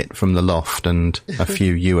old kit from the loft and a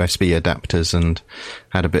few USB adapters and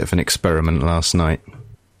had a bit of an experiment last night.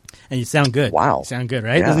 And you sound good. Wow. You sound good,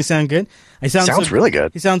 right? Yeah. Doesn't he sound good? He sounds really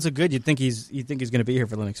good. He sounds so good. You'd think he's going to be here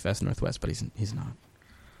for Linux Fest Northwest, but he's not.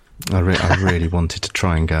 I really wanted to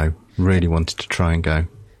try and go.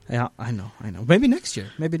 Yeah, I know. Maybe next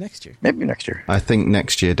year. I think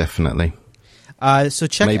next year, definitely. So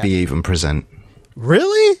check. Maybe even present.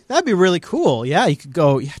 Really? That'd be really cool. Yeah, you could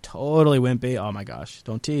go. Yeah, totally, Wimpy. Oh my gosh,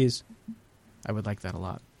 don't tease. I would like that a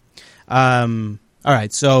lot. All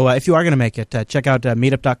right, so if you are going to make it, check out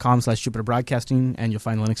meetup.com/Jupiter Broadcasting, and you'll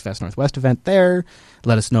find the Linux Fest Northwest event there.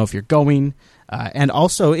 Let us know if you're going. And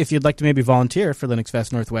also, if you'd like to maybe volunteer for Linux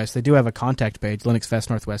Fest Northwest, they do have a contact page,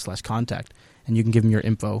 linuxfestnorthwest/contact, and you can give them your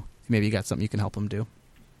info. Maybe you got something you can help them do.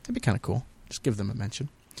 That'd be kind of cool. Just give them a mention.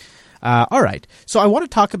 All right, so I want to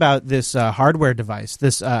talk about this hardware device.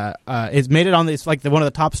 This it's made it on. It's like one of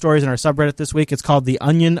the top stories in our subreddit this week. It's called the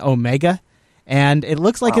Onion Omega. And it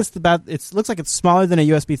looks like it's smaller than a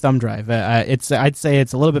USB thumb drive. I'd say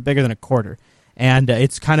it's a little bit bigger than a quarter, and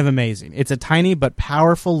it's kind of amazing. It's a tiny but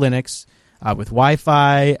powerful Linux with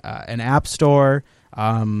Wi-Fi, an app store.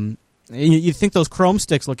 You think those Chrome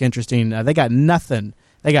sticks look interesting? They got nothing.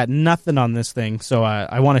 They got nothing on this thing. So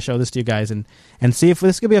I want to show this to you guys and see if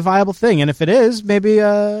this could be a viable thing. And if it is, maybe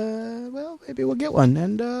maybe we'll get one,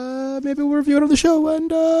 and maybe we'll review it on the show and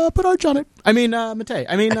put Arch on it. I mean, Matei.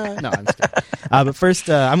 No, I'm just kidding. But first,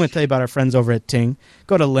 I'm going to tell you about our friends over at Ting.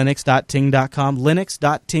 Go to linux.ting.com,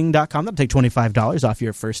 linux.ting.com. That'll take $25 off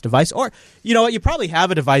your first device. Or, you know what, you probably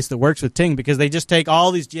have a device that works with Ting because they just take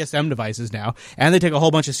all these GSM devices now, and they take a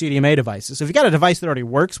whole bunch of CDMA devices. So if you got a device that already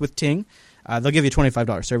works with Ting, they'll give you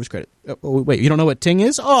 $25 service credit. Wait, you don't know what Ting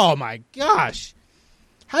is? Oh, my gosh.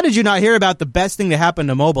 How did you not hear about the best thing that happened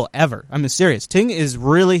to mobile ever? I'm serious. Ting is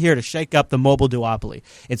really here to shake up the mobile duopoly.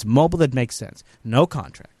 It's mobile that makes sense. No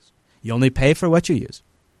contracts. You only pay for what you use.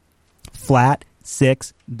 Flat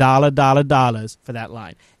 $6 for that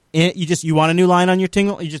line. You want a new line on your Ting?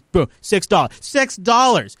 You just boom, $6.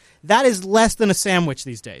 $6. That is less than a sandwich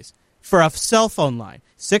these days for a cell phone line.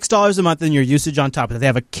 $6 a month and your usage on top of it. They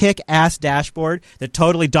have a kick-ass dashboard that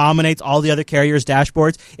totally dominates all the other carriers'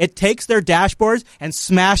 dashboards. It takes their dashboards and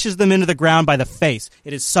smashes them into the ground by the face.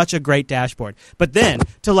 It is such a great dashboard. But then,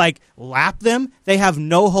 to lap them, they have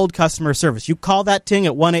no-hold customer service. You call that Ting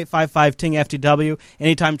at 1-855-TING-FTW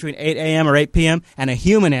anytime between 8 a.m. or 8 p.m., and a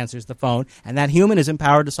human answers the phone, and that human is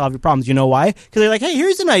empowered to solve your problems. You know why? Because they're like, hey,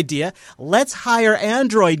 here's an idea. Let's hire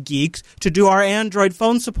Android geeks to do our Android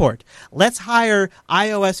phone support. Let's hire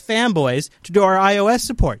iOS fanboys to do our iOS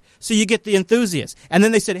support. So you get the enthusiasts. And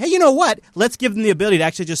then they said, hey, you know what? Let's give them the ability to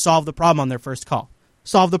actually just solve the problem on their first call.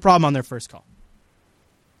 What a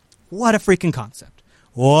freaking concept.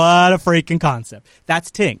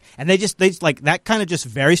 That's Ting. And they like that kind of just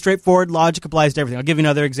very straightforward logic applies to everything. I'll give you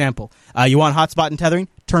another example. You want hotspot and tethering?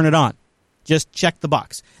 Turn it on. Just check the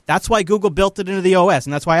box. That's why Google built it into the OS,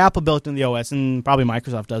 and that's why Apple built it into the OS, and probably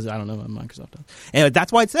Microsoft does it. I don't know what Microsoft does. Anyway,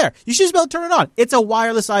 that's why it's there. You should just be able to turn it on. It's a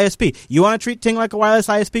wireless ISP. You want to treat Ting like a wireless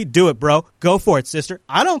ISP? Do it, bro. Go for it, sister.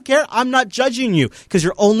 I don't care. I'm not judging you because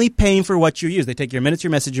you're only paying for what you use. They take your minutes, your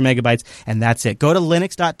message, your megabytes, and that's it. Go to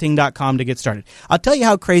linux.ting.com to get started. I'll tell you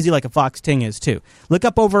how crazy like a Fox Ting is, too. Look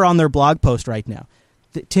up over on their blog post right now.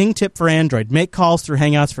 The Ting tip for Android. Make calls through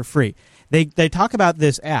Hangouts for free. They talk about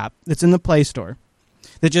this app that's in the Play Store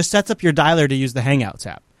that just sets up your dialer to use the Hangouts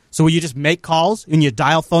app. So when you just make calls and you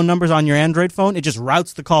dial phone numbers on your Android phone, it just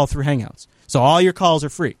routes the call through Hangouts. So all your calls are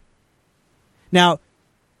free. Now,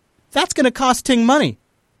 that's going to cost Ting money.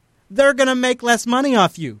 They're going to make less money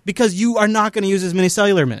off you because you are not going to use as many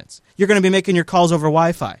cellular minutes. You're going to be making your calls over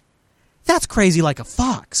Wi-Fi. That's crazy like a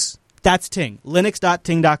fox. That's Ting.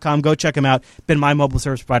 Linux.ting.com. Go check them out. Been my mobile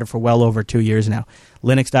service provider for well over 2 years now.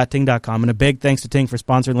 Linux.ting.com. And a big thanks to Ting for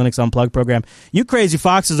sponsoring Linux Unplugged program. You crazy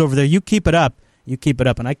foxes over there, you keep it up.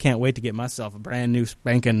 And I can't wait to get myself a brand new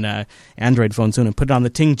spanking Android phone soon and put it on the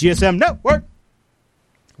Ting GSM network.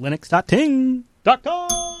 Linux.ting.com.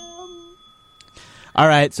 All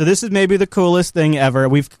right, so this is maybe the coolest thing ever.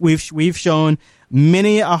 We've shown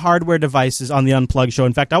many hardware devices on the Unplugged show.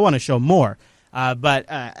 In fact, I want to show more. But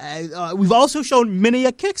we've also shown many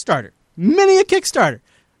a Kickstarter.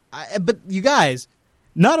 But you guys,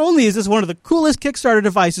 not only is this one of the coolest Kickstarter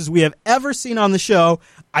devices we have ever seen on the show,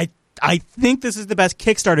 I think this is the best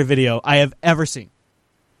Kickstarter video I have ever seen.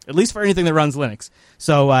 at least for anything that runs Linux.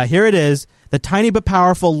 So here it is, the tiny but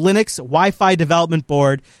powerful Linux Wi-Fi development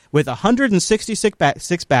board with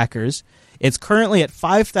 166 backers. It's currently at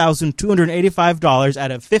 $5,285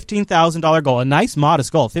 out of $15,000 goal. A nice,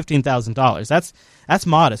 modest goal, $15,000. That's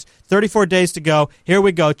modest. 34 days to go. Here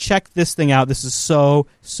we go. Check this thing out. This is so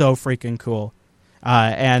freaking cool.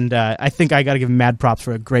 And I think I got to give mad props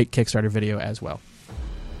for a great Kickstarter video as well.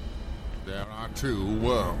 There are two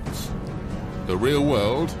worlds, the real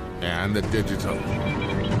world and the digital.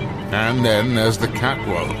 And then there's the cat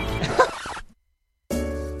world.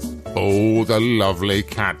 Oh, the lovely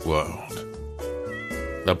cat world.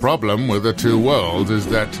 The problem with the two worlds is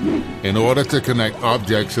that in order to connect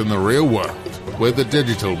objects in the real world with the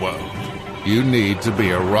digital world, you need to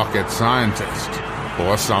be a rocket scientist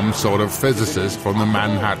or some sort of physicist from the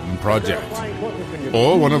Manhattan Project,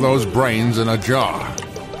 or one of those brains in a jar.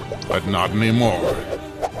 But not anymore.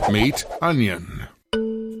 Meet Onion.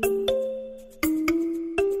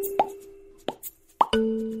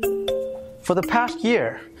 For the past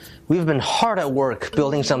year, we've been hard at work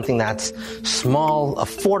building something that's small,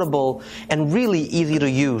 affordable, and really easy to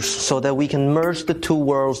use so that we can merge the two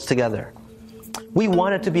worlds together. We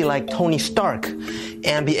wanted to be like Tony Stark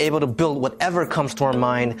and be able to build whatever comes to our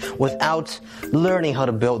mind without learning how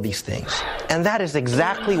to build these things. And that is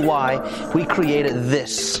exactly why we created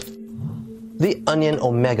this, the Onion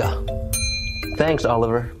Omega. Thanks,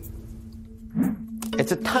 Oliver.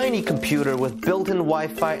 It's a tiny computer with built-in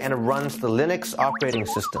Wi-Fi and it runs the Linux operating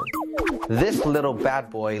system. This little bad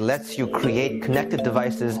boy lets you create connected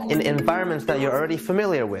devices in environments that you're already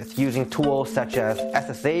familiar with using tools such as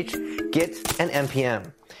SSH, Git, and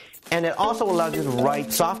NPM. And it also allows you to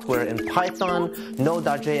write software in Python,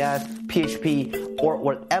 Node.js, PHP, or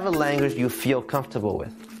whatever language you feel comfortable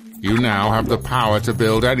with. You now have the power to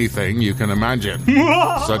build anything you can imagine,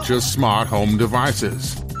 such as smart home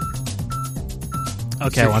devices.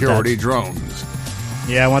 Okay, security drones.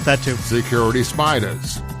 Yeah, I want that too. Security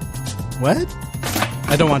spiders. What?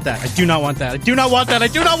 I don't want that. I do not want that. I do not want that. I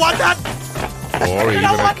do not want that! Or even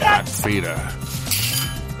a cat feeder.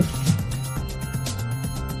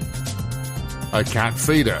 A cat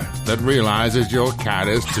feeder that realizes your cat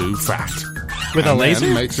is too fat. With a laser?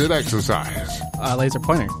 Then makes it exercise. A laser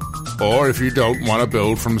pointer. Or if you don't want to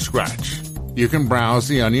build from scratch, you can browse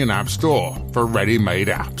the Onion App Store for ready-made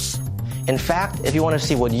apps. In fact, if you want to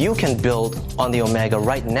see what you can build on the Omega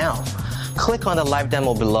right now, click on the live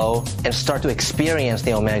demo below and start to experience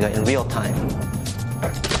the Omega in real time.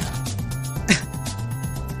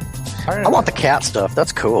 I want the cat stuff.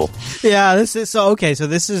 That's cool. Yeah, this is so okay. So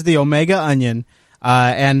this is the Omega Onion,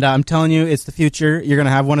 and I'm telling you, it's the future. You're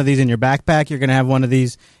gonna have one of these in your backpack. You're gonna have one of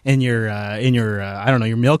these in your I don't know,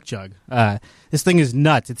 your milk jug. This thing is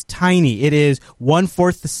nuts. It's tiny. It is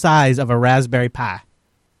 1/4 the size of a Raspberry Pi.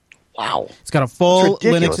 Wow. It's got a full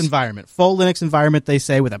Linux environment. Full Linux environment, they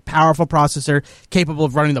say, with a powerful processor capable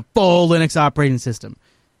of running the full Linux operating system.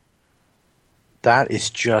 That is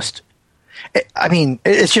just... I mean,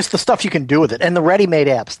 it's just the stuff you can do with it. And the ready-made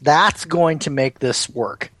apps, that's going to make this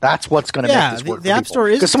work. That's what's going to make this work. The App Store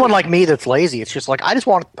is... Because someone like me that's lazy, it's just like, I just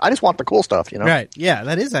want the cool stuff, you know? Right. Yeah,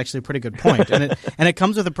 that is actually a pretty good point. And it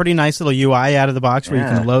comes with a pretty nice little UI out of the box where you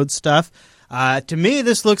can load stuff. To me,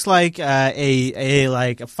 this looks like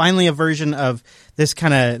finally a version of this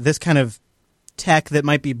kind of tech that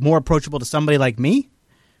might be more approachable to somebody like me.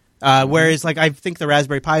 Whereas, like, I think the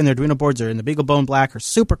Raspberry Pi and the Arduino boards and the BeagleBone Black are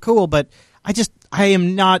super cool, but I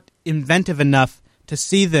am not inventive enough to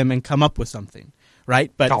see them and come up with something,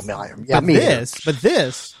 right? But this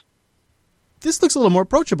looks a little more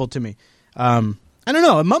approachable to me. I don't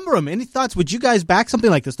know. Mumbarum, any thoughts? Would you guys back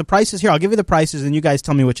something like this? The prices here, I'll give you the prices and you guys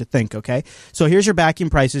tell me what you think, okay? So here's your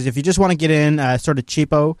backing prices. If you just want to get in sort of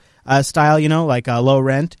cheapo style, you know, like low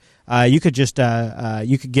rent, you could just they're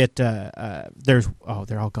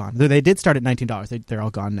all gone. They did start at $19. They're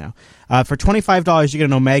all gone now. For $25, you get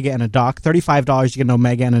an Omega and a dock. $35, you get an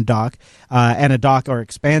Omega and a dock or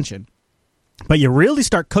expansion. But you really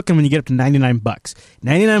start cooking when you get up to $99.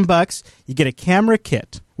 $99, you get a camera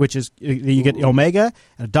kit, which is you get Omega,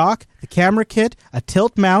 a dock, the camera kit, a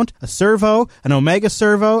tilt mount, a servo, an Omega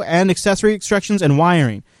servo, and accessory instructions and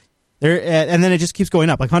wiring. And then it just keeps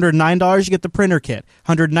going up. Like $109, you get the printer kit.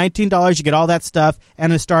 $119, you get all that stuff,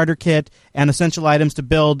 and a starter kit, and essential items to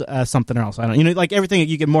build something else. Like everything,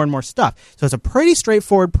 you get more and more stuff. So it's a pretty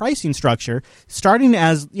straightforward pricing structure, starting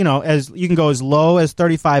as you can go as low as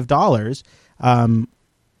 $35.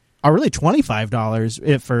 Or really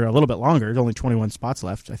 $25 for a little bit longer. There's only 21 spots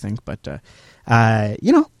left, I think. But I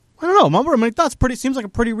don't know. Mumbarum, I thought seems like a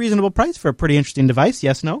pretty reasonable price for a pretty interesting device.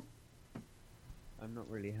 Yes, no? I'm not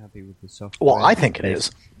very really happy with the software. Well, I think it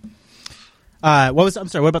is. I'm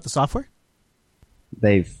sorry, what about the software?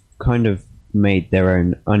 They've kind of made their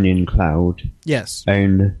own Onion Cloud. Yes.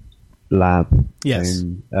 Own lab. Yes.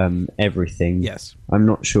 Own everything. Yes. I'm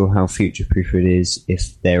not sure how future-proof it is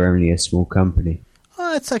if they're only a small company.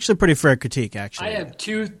 It's actually a pretty fair critique, actually. I have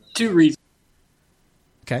two reasons.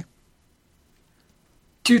 Okay.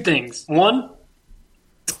 Two things. One,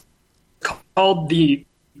 called the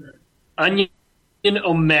Onion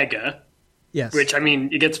Omega. Yes. Which, I mean,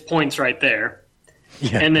 it gets points right there.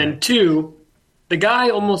 Yeah. And then two, the guy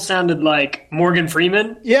almost sounded like Morgan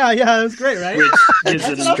Freeman. Yeah, that was great, right? Which gives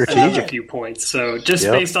it strategic. a few points. So just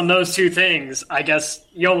based on those two things, I guess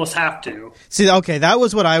you almost have to. See, okay, that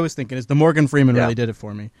was what I was thinking, is the Morgan Freeman really did it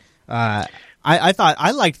for me. I thought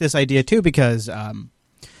I liked this idea, too, because...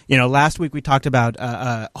 last week we talked about.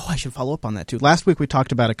 I should follow up on that too. Last week we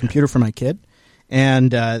talked about a computer for my kid,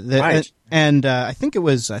 and I think it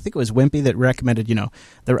was Wimpy that recommended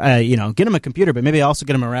get him a computer, but maybe also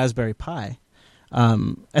get him a Raspberry Pi.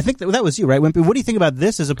 I think that was you, right, Wimpy? What do you think about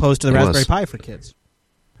this as opposed to the Raspberry Pi for kids?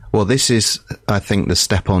 Well, this is, I think, the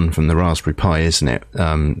step on from the Raspberry Pi, isn't it?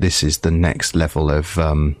 This is the next level of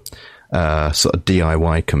sort of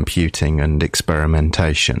DIY computing and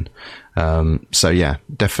experimentation. So yeah,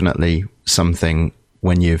 definitely something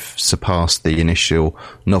when you've surpassed the initial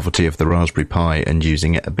novelty of the Raspberry Pi and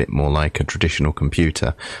using it a bit more like a traditional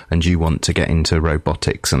computer, and you want to get into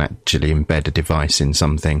robotics and actually embed a device in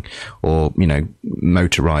something, or,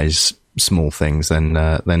 motorize small things, then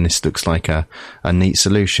this looks like a neat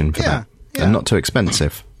solution for that. Yeah. And not too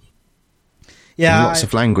expensive. Yeah, and lots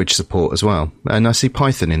of language support as well. And I see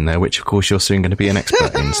Python in there, which of course you're soon going to be an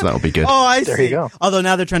expert in, so that'll be good. Oh, I see. There you go. Although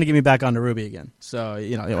now they're trying to get me back onto Ruby again. So,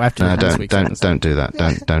 after don't do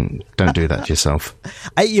that. Don't do that to yourself.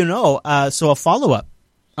 So a follow-up.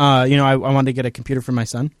 I wanted to get a computer for my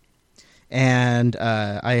son. And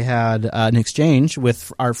I had an exchange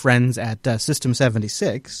with our friends at System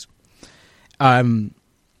 76. Now,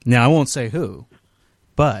 I won't say who,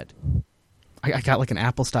 but I got like an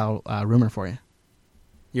Apple-style rumor for you.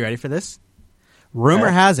 You ready for this? Rumor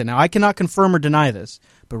has it. Now, I cannot confirm or deny this,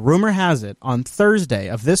 but rumor has it on Thursday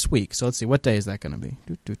of this week. So let's see, what day is that going to be?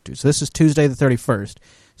 So this is Tuesday the 31st.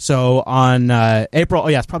 So on April... Oh,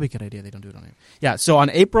 yeah, it's probably a good idea they don't do it on April. Yeah, so on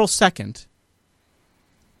April 2nd,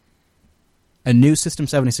 a new System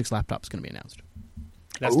 76 laptop is going to be announced.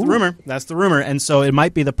 That's the rumor. That's the rumor. And so it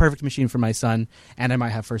might be the perfect machine for my son, and I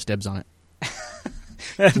might have first dibs on it.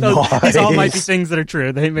 These all might be things that are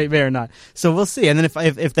true. They may or not. So we'll see. And then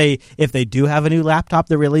if they do have a new laptop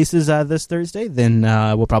that releases this Thursday, then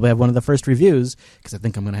we'll probably have one of the first reviews, because I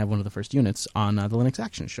think I'm going to have one of the first units on the Linux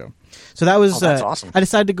Action Show. So that was that's awesome. I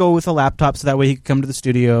decided to go with a laptop so that way he could come to the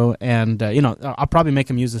studio, and I'll probably make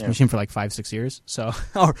him use this machine for like 5-6 years. So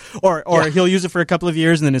or he'll use it for a couple of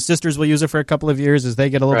years, and then his sisters will use it for a couple of years as they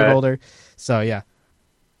get a little bit older. So yeah.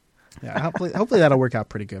 Yeah, hopefully that'll work out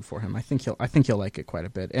pretty good for him. I think he'll like it quite a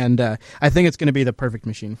bit, and I think it's going to be the perfect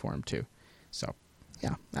machine for him too. So,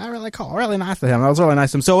 yeah, really nice of him. That was really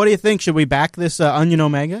nice of him. So, what do you think? Should we back this Onion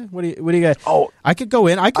Omega? What do you got? Oh, I could go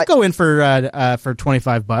in. I could go in for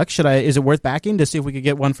 $25. Should I? Is it worth backing to see if we could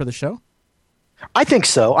get one for the show? I think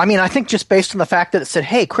so. I mean, I think just based on the fact that it said,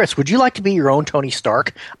 "Hey, Chris, would you like to be your own Tony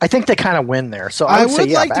Stark?" I think they kind of win there. So I would say,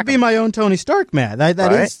 like to be my own Tony Stark, man.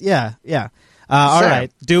 That is, yeah. All right,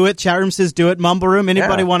 do it. Chat room says do it. Mumble room.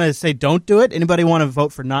 Anybody want to say don't do it? Anybody want to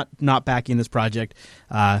vote for not backing this project?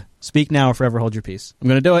 Speak now or forever hold your peace. I'm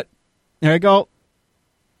going to do it. There we go.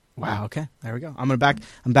 Wow. Okay. There we go. I'm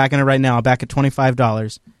backing it right now. I'll back at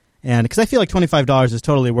 $25, and because I feel like $25 is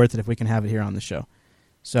totally worth it if we can have it here on the show.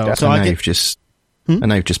 You've just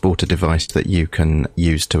bought a device that you can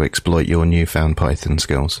use to exploit your newfound Python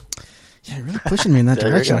skills. Yeah, you're really pushing me in that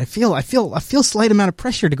direction. I feel slight amount of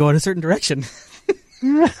pressure to go in a certain direction.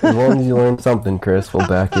 As long as you learn something, Chris, we'll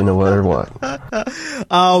back you no matter what.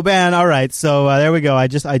 Oh man, all right. So there we go. I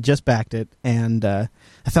just backed it, and I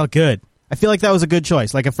felt good. I feel like that was a good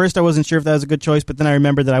choice. Like at first, I wasn't sure if that was a good choice, but then I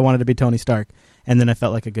remembered that I wanted to be Tony Stark, and then I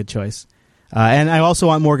felt like a good choice. And I also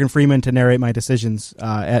want Morgan Freeman to narrate my decisions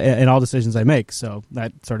and all decisions I make. So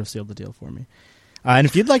that sort of sealed the deal for me. And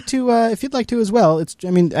if you'd like to as well,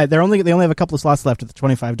 they only have a couple of slots left at the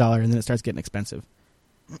 $25, and then it starts getting expensive.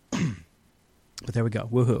 But there we go,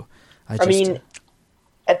 woohoo! I mean,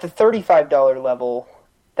 at the $35 level,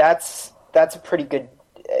 that's a pretty good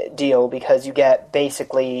deal, because you get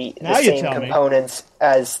basically the same components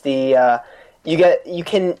as the. You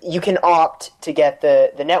can opt to get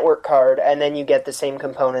the network card, and then you get the same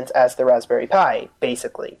components as the Raspberry Pi,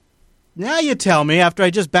 basically. Now you tell me, after I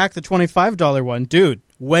just backed the $25 one. Dude,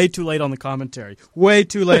 Way too late on the commentary. Way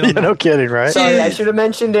too late on No kidding, right? Sorry, I should have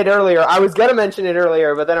mentioned it earlier. I was going to mention it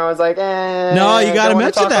earlier, but then I was like, No, you got to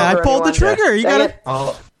mention that. I pulled the trigger. You got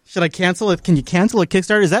to... Should I cancel it? Can you cancel a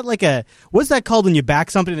Kickstarter? Is that like what's that called when you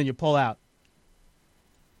back something and then you pull out?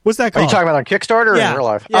 What's that called? Are you talking about on Kickstarter or in real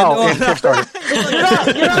life?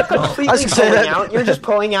 Kickstarter. You're not completely pulling out. You're just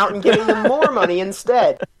pulling out and giving them more money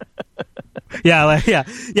instead. Yeah.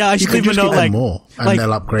 I should leave a note like more, and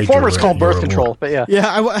they'll upgrade. Former's called birth control, but yeah.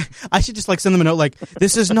 Yeah, I should just send them a note like,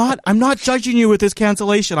 "This is not. I'm not judging you with this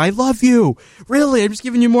cancellation. I love you. Really, I'm just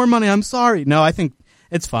giving you more money. I'm sorry. No, I think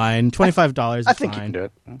it's fine. $25. I think you can do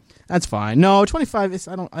it. That's fine. No, 25 is.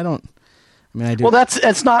 I don't. I mean, I do. Well,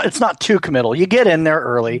 it's not too committal. You get in there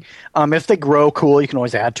early. If they grow cool, you can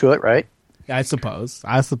always add to it, right? Yeah, I suppose.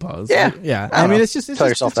 Yeah. I mean, it's just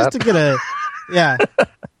to get a. Yeah.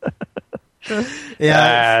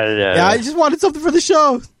 Yeah. I just wanted something for the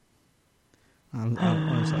show. I'm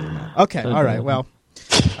sorry, man. Okay. All right. Well.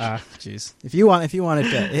 Jeez. If you wanted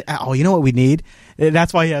to. You know what we need?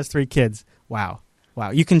 That's why he has 3 kids. Wow.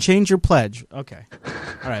 You can change your pledge. Okay.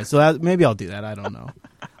 All right. So maybe I'll do that. I don't know.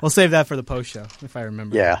 We'll save that for the post show if I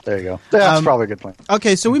remember. Yeah. There you go. That's probably a good plan.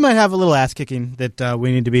 Okay. So we might have a little ass kicking that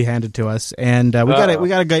we need to be handed to us, and we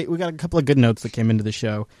got a couple of good notes that came into the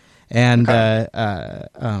show, and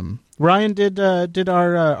Ryan, did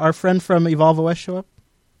our friend from Evolve OS show up?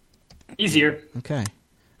 He's here. Okay.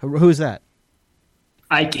 Who's that?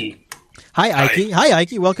 Ike. Hi, Ike. Hi,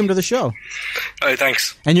 Ike. Welcome to the show. Oh,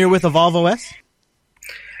 thanks. And you're with Evolve OS?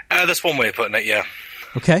 That's one way of putting it, yeah.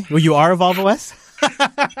 Okay. Well, you are Evolve OS?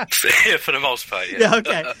 Yeah, for the most part, yeah. Yeah,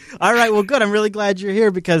 okay. All right, well, good. I'm really glad you're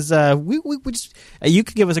here because we just you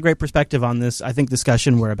could give us a great perspective on this, I think,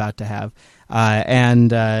 discussion we're about to have.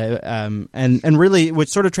 And really, which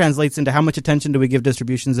sort of translates into how much attention do we give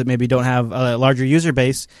distributions that maybe don't have a larger user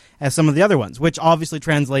base as some of the other ones, which obviously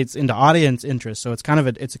translates into audience interest. So it's kind of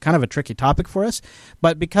a tricky topic for us.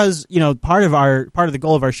 But because part of the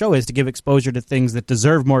goal of our show is to give exposure to things that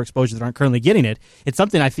deserve more exposure that aren't currently getting it, it's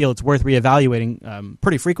something I feel it's worth reevaluating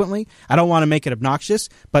pretty frequently. I don't want to make it obnoxious,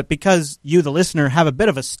 but because you, the listener, have a bit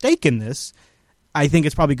of a stake in this, I think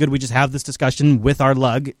it's probably good we just have this discussion with our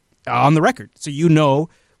lug on the record, so you know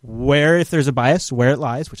where, if there's a bias, where it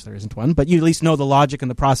lies, which there isn't one, but you at least know the logic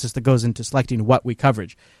and the process that goes into selecting what we cover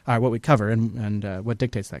and what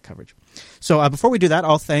dictates that coverage. So before we do that,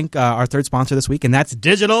 I'll thank our third sponsor this week, and that's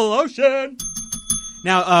DigitalOcean.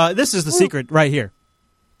 Now, this is the secret right here.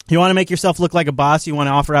 You want to make yourself look like a boss. You want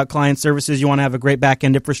to offer out client services. You want to have a great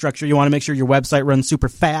back-end infrastructure. You want to make sure your website runs super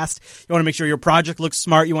fast. You want to make sure your project looks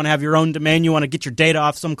smart. You want to have your own domain. You want to get your data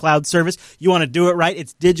off some cloud service. You want to do it right.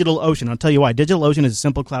 It's DigitalOcean. I'll tell you why. DigitalOcean is a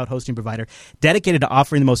simple cloud hosting provider dedicated to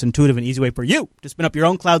offering the most intuitive and easy way for you to spin up your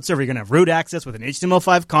own cloud server. You're going to have root access with an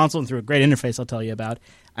HTML5 console and through a great interface I'll tell you about.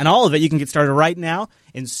 And all of it, you can get started right now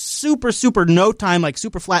in super no time, like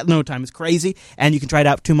super flat no time. It's crazy. And you can try it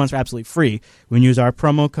out 2 months for absolutely free when you use our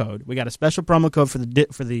promo code. We got a special promo code for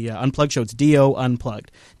the Unplugged show. It's DO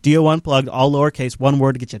Unplugged. DO Unplugged, all lowercase, one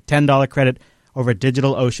word, to get you a $10 credit over at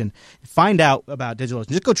DigitalOcean. Find out about DigitalOcean.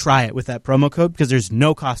 Just go try it with that promo code because there's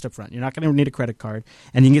no cost up front. You're not going to need a credit card,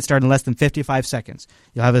 and you can get started in less than 55 seconds.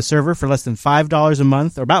 You'll have a server for less than $5 a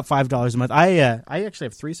month, or about $5 a month. I actually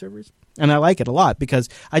have 3 servers, and I like it a lot because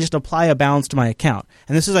I just apply a balance to my account.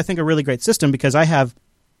 And this is, I think, a really great system because I have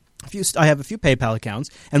a few PayPal accounts,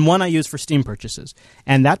 and one I use for Steam purchases.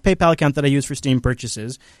 And that PayPal account that I use for Steam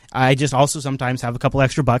purchases, I just also sometimes have a couple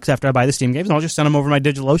extra bucks after I buy the Steam games, and I'll just send them over my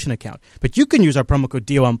DigitalOcean account. But you can use our promo code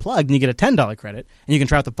DO Unplugged, and you get a $10 credit, and you can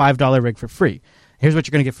try out the $5 rig for free. Here's what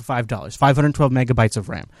you're going to get for $5. 512 megabytes of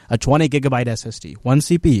RAM, a 20 gigabyte SSD, 1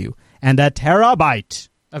 CPU, and a terabyte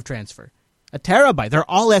of transfer. A terabyte.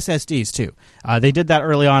 They're all SSDs, too. They did that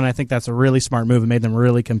early on. I think that's a really smart move and made them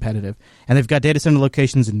really competitive. And they've got data center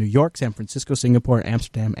locations in New York, San Francisco, Singapore,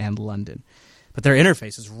 Amsterdam, and London. But their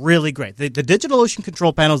interface is really great. The DigitalOcean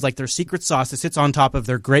control panel is like their secret sauce that sits on top of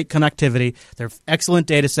their great connectivity, their excellent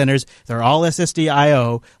data centers. They're all SSD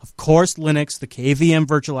I/O. Of course, Linux, the KVM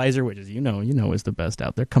virtualizer, which is, you know is the best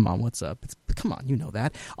out there. Come on, what's up? Come on, you know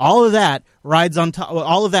that. All of that rides on top.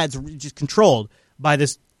 All of that is just controlled by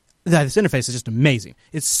this. This interface is just amazing.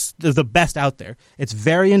 It's the best out there. It's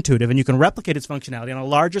very intuitive, and you can replicate its functionality on a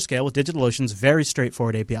larger scale with DigitalOcean's very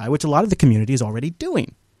straightforward API, which a lot of the community is already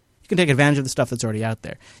doing. You can take advantage of the stuff that's already out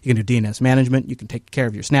there. You can do DNS management. You can take care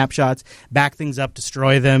of your snapshots, back things up,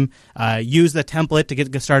 destroy them, use the template to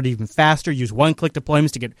get started even faster, use one-click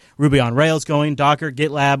deployments to get Ruby on Rails going, Docker,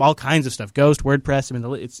 GitLab, all kinds of stuff, Ghost, WordPress. I mean,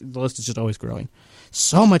 the list is just always growing.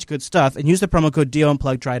 So much good stuff, and use the promo code DO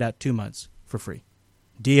Unplugged. Try it out 2 months for free.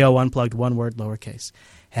 DO Unplugged, one word, lowercase.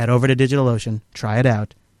 Head over to DigitalOcean, try it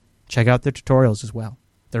out. Check out their tutorials as well.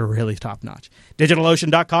 They're really top-notch.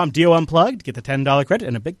 DigitalOcean.com, DO Unplugged. Get the $10 credit,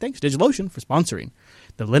 and a big thanks to DigitalOcean for sponsoring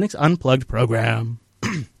the Linux Unplugged program.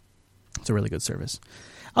 It's a really good service.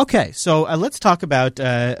 Okay, so let's talk about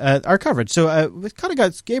our coverage. So we've kind of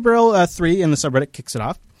got Gabriel 3 in the subreddit kicks it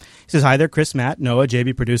off. He says, hi there, Chris, Matt, Noah,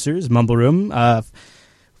 JB producers, Mumble Room,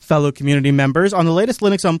 fellow community members. On the latest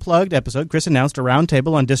Linux Unplugged episode, Chris announced a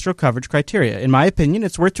roundtable on distro coverage criteria. In my opinion,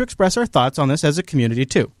 it's worth to express our thoughts on this as a community,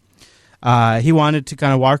 too. He wanted to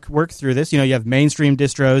kind of work through this. You know, you have mainstream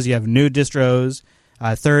distros, you have new distros,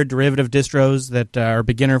 third derivative distros that are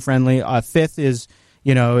beginner-friendly. Fifth is,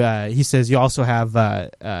 you know, he says you also have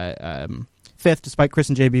fifth, despite Chris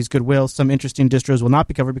and JB's goodwill, some interesting distros will not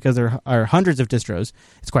be covered because there are hundreds of distros.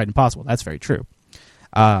 It's quite impossible. That's very true.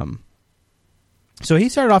 So he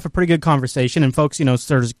started off a pretty good conversation, and folks, you know,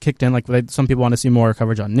 sort of kicked in. Like some people want to see more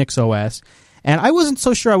coverage on NixOS. And I wasn't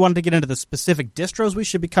so sure I wanted to get into the specific distros we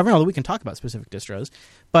should be covering, although we can talk about specific distros.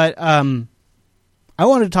 But I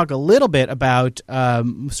wanted to talk a little bit about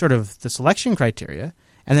sort of the selection criteria,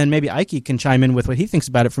 and then maybe Ike can chime in with what he thinks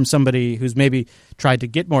about it from somebody who's maybe tried to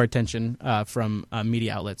get more attention from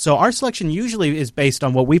media outlets. So our selection usually is based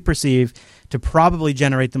on what we perceive to probably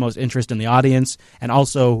generate the most interest in the audience, and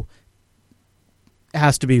also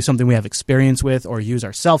has to be something we have experience with or use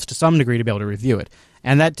ourselves to some degree to be able to review it.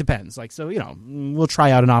 And that depends. Like, so, you know, we'll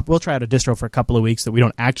try out a distro for a couple of weeks that we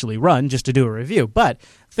don't actually run just to do a review. But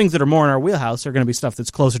things that are more in our wheelhouse are going to be stuff that's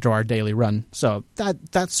closer to our daily run. So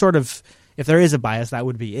that's sort of, if there is a bias, that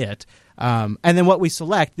would be it. And then what we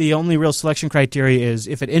select, the only real selection criteria is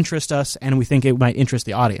if it interests us and we think it might interest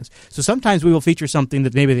the audience. So sometimes we will feature something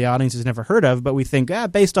that maybe the audience has never heard of, but we think,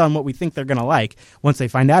 based on what we think they're going to like, once they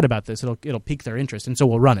find out about this, it'll pique their interest, and so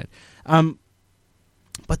we'll run it.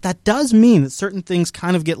 But that does mean that certain things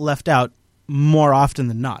kind of get left out more often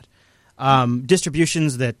than not.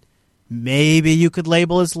 Distributions that maybe you could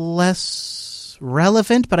label as less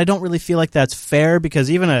relevant, but I don't really feel like that's fair,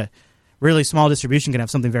 because even a really small distribution can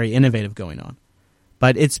have something very innovative going on.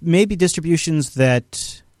 But it's maybe distributions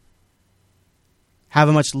that have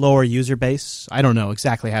a much lower user base. I don't know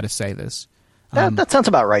exactly how to say this. That sounds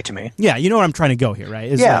about right to me. Yeah, you know where I'm trying to go here,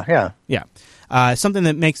 right? Yeah. Something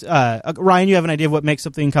that makes... Ryan, you have an idea of what makes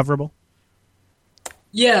something coverable?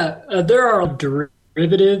 Yeah, there are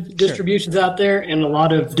derivative distributions out there, and a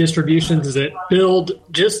lot of distributions that build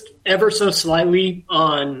just ever so slightly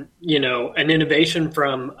on, you know, an innovation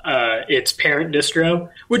from its parent distro,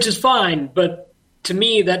 which is fine, but to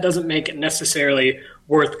me that doesn't make it necessarily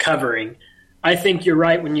worth covering. I think you're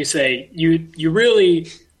right when you say you really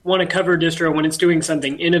want to cover a distro when it's doing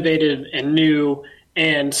something innovative and new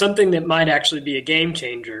and something that might actually be a game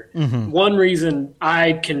changer. Mm-hmm. One reason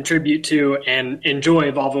I contribute to and enjoy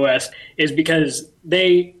Evolve OS is because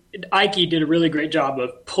Ike did a really great job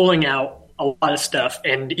of pulling out a lot of stuff,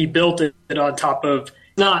 and he built it on top of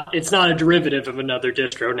it's not a derivative of another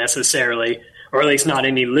distro necessarily, or at least not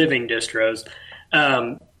any living distros,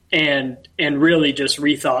 and really just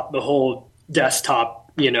rethought the whole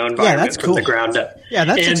desktop environment from the ground up. Yeah,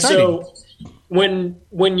 that's and exciting. So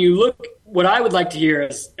when you look, what I would like to hear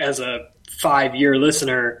as a 5-year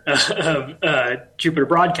listener of Jupiter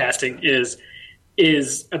Broadcasting is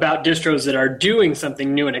about distros that are doing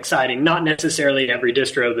something new and exciting, not necessarily every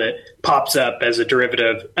distro that pops up as a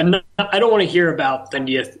derivative. And I don't want to hear about the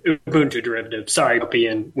 90th Ubuntu derivative. Sorry, Puppy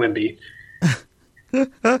and Wimby.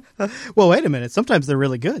 Well, wait a minute. Sometimes they're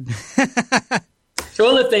really good.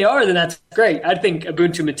 Well, if they are, then that's great. I think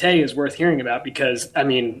Ubuntu Mate is worth hearing about because, I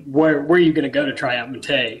mean, where are you going to go to try out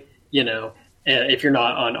Mate, if you're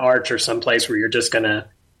not on Arch or someplace where you're just going to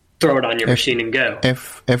throw it on your machine and go?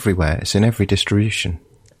 Everywhere. It's in every distribution.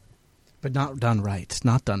 But not done right.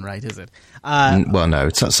 Not done right, is it? Well, no.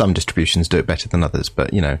 Some distributions do it better than others,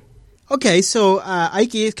 but, Okay, so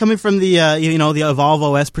Ike is coming from the the Evolve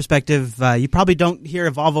OS perspective. You probably don't hear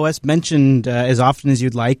Evolve OS mentioned as often as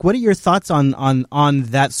you'd like. What are your thoughts on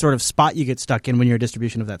that sort of spot you get stuck in when you're a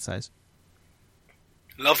distribution of that size?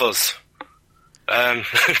 Love us,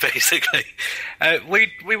 basically.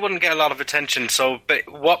 We wouldn't get a lot of attention. So, but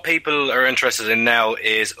what people are interested in now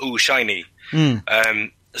is shiny.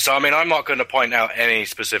 So, I mean, I'm not going to point out any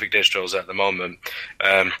specific distros at the moment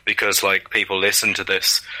because, people listen to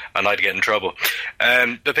this and I'd get in trouble.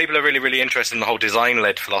 But people are really, really interested in the whole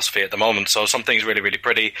design-led philosophy at the moment. So something's really, really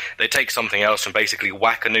pretty. They take something else and basically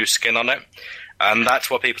whack a new skin on it. And that's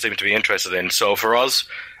what people seem to be interested in. So for us,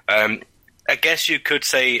 I guess you could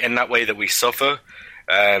say in that way that we suffer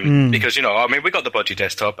because, we got the budgie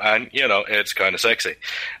desktop and, it's kind of sexy.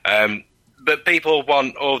 But people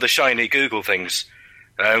want all the shiny Google things.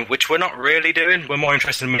 which we're not really doing. We're more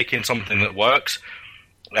interested in making something that works.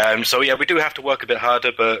 So yeah, we do have to work a bit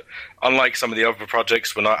harder, but unlike some of the other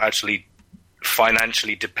projects, we're not actually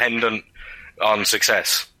financially dependent on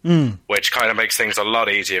success, which kind of makes things a lot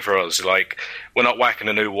easier for us. Like, we're not whacking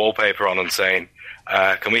a new wallpaper on and saying,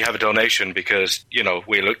 can we have a donation because,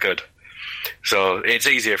 we look good. So it's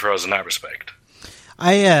easier for us in that respect.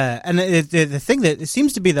 And the thing that it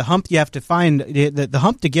seems to be the hump you have to find, the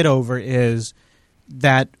hump to get over is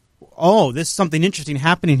that, this is something interesting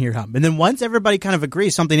happening here, hump. And then once everybody kind of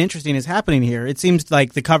agrees something interesting is happening here, it seems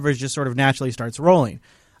like the coverage just sort of naturally starts rolling.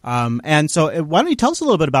 And so why don't you tell us a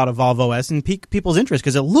little bit about Evolve OS and pique people's interest,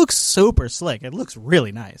 because it looks super slick. It looks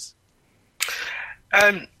really nice.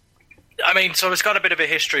 So it's got a bit of a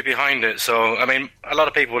history behind it. So, a lot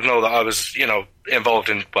of people would know that I was, involved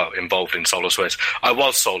in SolarSwiss. I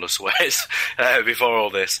was SolarSwiss before all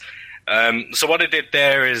this. So what I did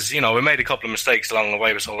there is, we made a couple of mistakes along the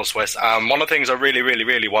way with SolarSwiss. One of the things I really, really,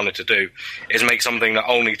 really wanted to do is make something that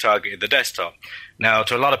only targeted the desktop. Now,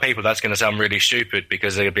 to a lot of people, that's going to sound really stupid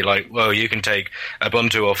because they'd be like, well, you can take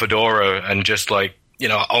Ubuntu or Fedora and just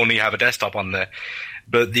only have a desktop on there.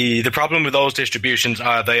 But the problem with those distributions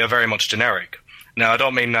are they are very much generic. Now, I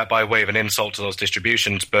don't mean that by way of an insult to those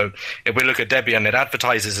distributions, but if we look at Debian, it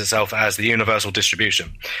advertises itself as the universal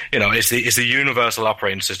distribution. It's the universal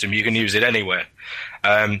operating system. You can use it anywhere.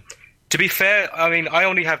 To be fair, I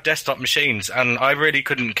only have desktop machines, and I really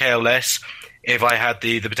couldn't care less if I had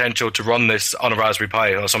the potential to run this on a Raspberry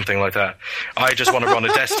Pi or something like that. I just want to run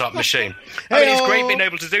a desktop machine. It's great being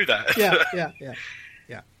able to do that. Yeah.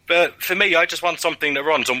 But for me, I just want something that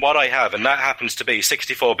runs on what I have, and that happens to be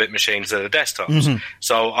 64-bit machines that are desktops. Mm-hmm.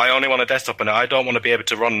 So I only want a desktop, and I don't want to be able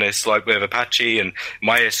to run this with Apache and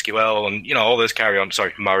MySQL and all this carry-on.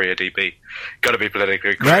 Sorry, MariaDB. Got to be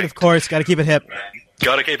politically correct. Right, of course. Got to keep it hip.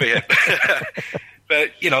 Got to keep it hip. But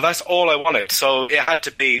that's all I wanted. So it had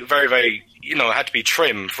to be very, very. It had to be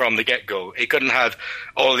trim from the get-go. It couldn't have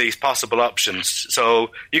all these possible options. So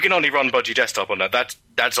you can only run Budgie Desktop on that.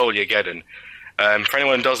 That's all you're getting. For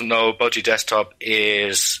anyone who doesn't know, Budgie Desktop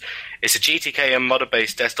it's a GTK and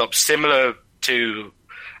Mother-based desktop similar to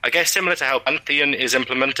how Pantheon is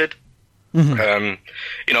implemented.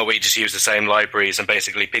 Mm-hmm. We just use the same libraries and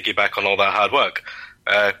basically piggyback on all that hard work,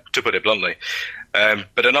 to put it bluntly.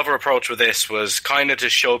 But another approach with this was kind of to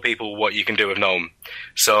show people what you can do with GNOME.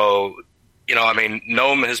 So,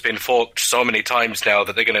 GNOME has been forked so many times now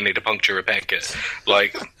that they're going to need a puncture repair kit.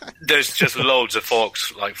 There's just loads of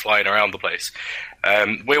forks flying around the place.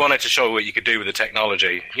 We wanted to show what you could do with the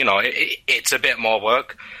technology. It's a bit more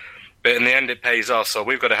work, but in the end it pays off. So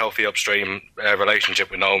we've got a healthy upstream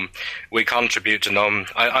relationship with GNOME. We contribute to GNOME.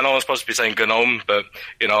 I know I'm supposed to be saying GNOME, but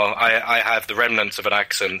I have the remnants of an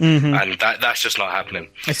accent, and that's just not happening.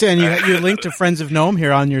 I see, and you link to Friends of GNOME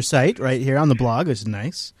here on your site, right here on the blog, which is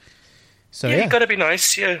nice. So you got to be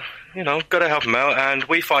nice, got to help them out, and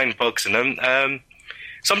we find bugs in them.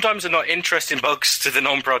 Sometimes they're not interesting bugs to the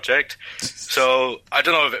GNOME project. So I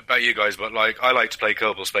don't know about you guys, but I like to play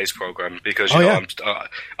Kerbal Space Program because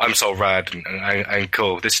I'm so rad and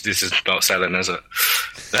cool. This is not selling, is it?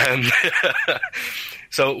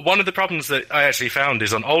 So one of the problems that I actually found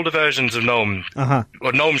is on older versions of GNOME,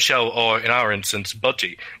 or GNOME Shell, or in our instance,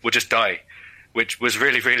 Budgie, would just die, which was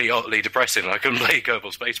really, really utterly depressing. I couldn't play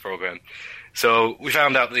Kerbal Space Program. So we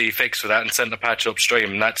found out the fix for that and sent a patch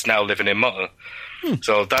upstream, and that's now living in Mutter.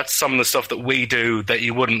 So that's some of the stuff that we do that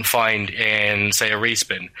you wouldn't find in, say, a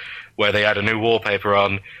Respin, where they add a new wallpaper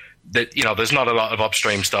on. That there's not a lot of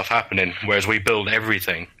upstream stuff happening, whereas we build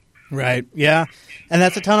everything. Right. Yeah, and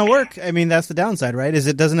that's a ton of work. That's the downside, right?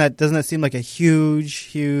 Doesn't that seem like a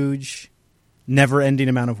huge, never-ending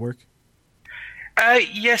amount of work?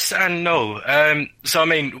 Yes and no. So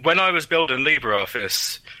when I was building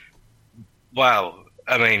LibreOffice, wow.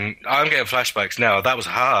 I'm getting flashbacks now. That was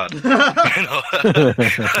hard.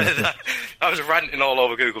 I was ranting all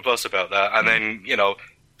over Google Plus about that, and then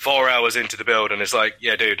 4 hours into the build, and it's like,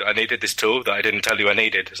 yeah, dude, I needed this tool that I didn't tell you I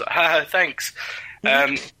needed. It's like, thanks.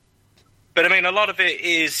 But a lot of it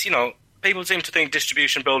is, people seem to think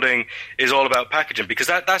distribution building is all about packaging, because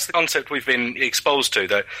that's the concept we've been exposed to.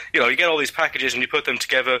 That you get all these packages and you put them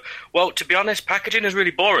together. Well, to be honest, packaging is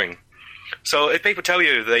really boring. So if people tell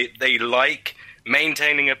you they like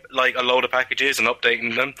maintaining a load of packages and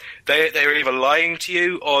updating them, they're either lying to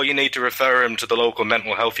you, or you need to refer them to the local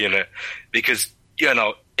mental health unit, because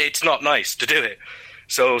it's not nice to do it.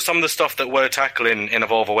 So some of the stuff that we're tackling in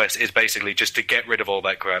Evolve OS is basically just to get rid of all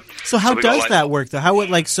that crap. So how does that work though?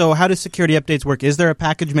 How does security updates work? Is there a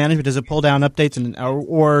package management? Does it pull down updates,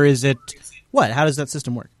 or is it what? How does that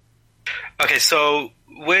system work? Okay, so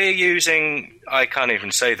we're using, I can't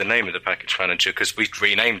even say the name of the package manager because we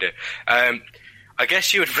renamed it. I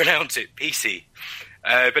guess you would pronounce it PC,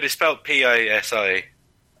 but it's spelled PISI.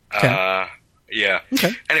 Okay. Yeah.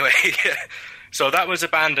 Okay. Anyway, so that was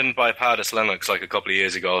abandoned by Pardus Linux like a couple of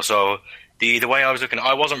years ago. So the way I was looking,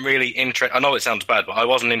 I wasn't really interested. I know it sounds bad, but I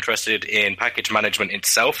wasn't interested in package management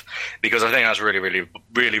itself because I think that's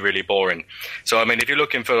really boring. So I mean, if you're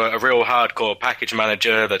looking for a real hardcore package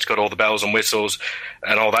manager that's got all the bells and whistles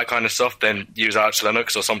and all that kind of stuff, then use Arch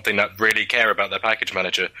Linux or something that really care about their package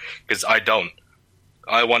manager. Because I don't.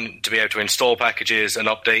 I want to be able to install packages and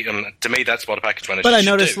update them. To me, that's what a package manager should do. But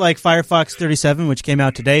I noticed like Firefox 37, which came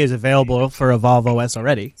out today, is available for Evolve OS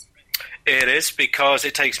already. It is, because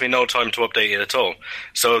it takes me no time to update it at all.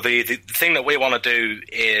 So the thing that we want to do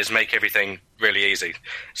is make everything really easy.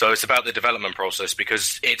 So it's about the development process,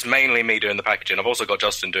 because it's mainly me doing the packaging. I've also got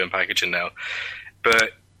Justin doing packaging now.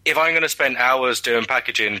 But if I'm going to spend hours doing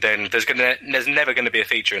packaging, then there's never going to be a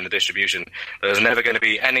feature in the distribution. There's never going to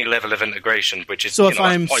be any level of integration, which is so. If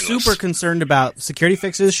I'm pointless. Super concerned about security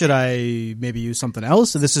fixes, should I maybe use something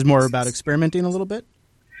else? So this is more about experimenting a little bit.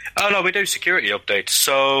 Oh no, we do security updates.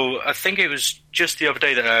 So I think it was just the other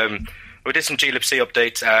day that we did some glibc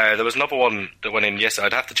updates. There was another one that went in yesterday.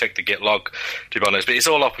 I'd have to check the Git log, to be honest, but it's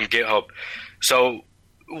all up on GitHub. So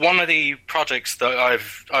one of the projects that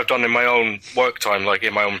I've done in my own work time, like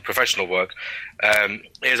in my own professional work,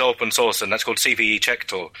 is open source, and that's called CVE Check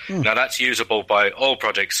Tool. Now that's usable by all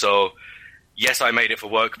projects. So yes, I made it for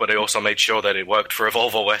work, but I also made sure that it worked for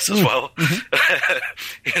Evolve OS as well.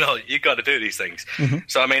 You got to do these things.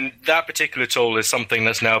 So I mean, that particular tool is something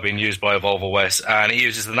that's now being used by Evolve OS, and it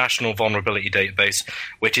uses the National Vulnerability Database,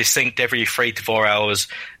 which is synced every 3 to 4 hours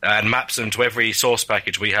and maps them to every source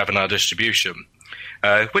package we have in our distribution.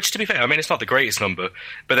 Which, to be fair, I mean, it's not the greatest number,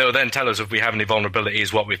 but it will then tell us if we have any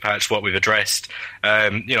vulnerabilities, what we've patched, what we've addressed.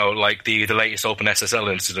 Like the latest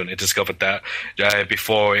OpenSSL incident, it discovered that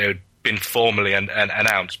before it had been formally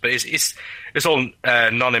announced. But it's all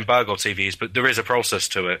non-embargo TVs, but there is a process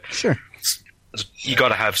to it. Sure. You got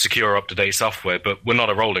to have secure, up-to-date software, but we're not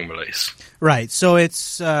a rolling release. Right. So it's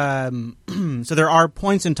so there are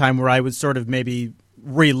points in time where I would sort of maybe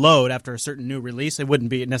reload after a certain new release. It wouldn't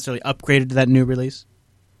be necessarily upgraded to that new release.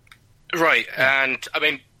 Right, and I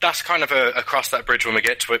mean, that's kind of a cross that bridge when we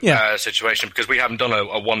get to a situation, because we haven't done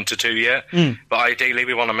a 1 to 2 yet, but ideally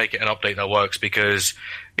we want to make it an update that works, because,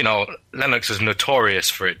 Linux is notorious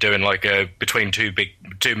for it doing like between two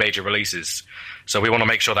major releases. So we want to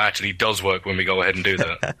make sure that actually does work when we go ahead and do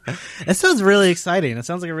that. That sounds really exciting. That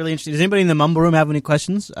sounds like a really interesting. Does anybody in the Mumble Room have any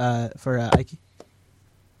questions for Ike?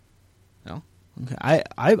 No? Okay.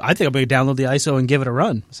 I think I'm going to download the ISO and give it a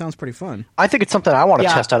run. It sounds pretty fun. I think it's something I want to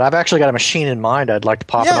test out. I've actually got a machine in mind. I'd like to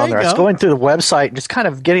pop it on there. I was going through the website and just kind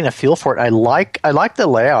of getting a feel for it. I like the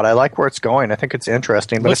layout. I like where it's going. I think it's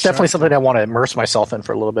interesting, but it's definitely something I want to immerse myself in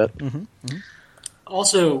for a little bit.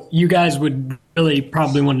 Also, you guys would really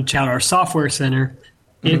probably want to check out our software center.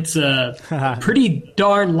 It's pretty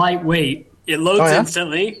darn lightweight. It loads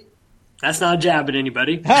instantly. That's not a jab at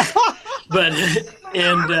anybody.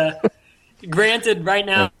 Granted, right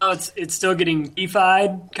now it's still getting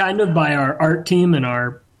defied kind of by our art team and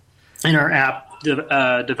our app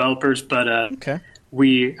developers, but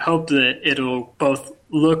we hope that it'll both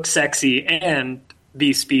look sexy and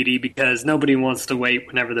be speedy, because nobody wants to wait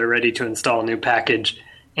whenever they're ready to install a new package,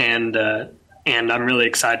 and I'm really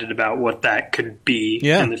excited about what that could be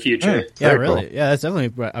in the future. Yeah, really. Cool. Yeah, that's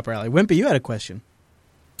definitely up our alley. Wimpy, you had a question.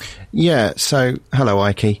 Yeah, so hello,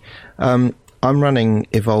 Ike. I'm running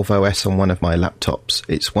Evolve OS on one of my laptops.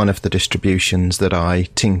 It's one of the distributions that I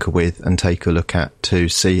tinker with and take a look at to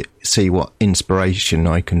see what inspiration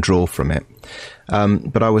I can draw from it.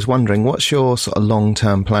 But I was wondering, what's your sort of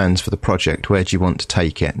long-term plans for the project? Where do you want to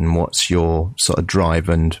take it, and what's your sort of drive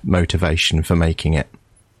and motivation for making it?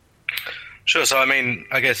 Sure. So, I mean,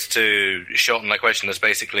 I guess to shorten that question, is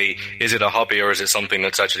basically, is it a hobby or is it something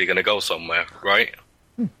that's actually going to go somewhere, right?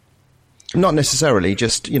 Not necessarily,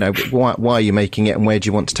 just, why are you making it and where do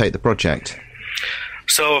you want to take the project?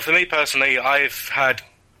 So for me personally, I've had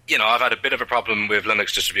a bit of a problem with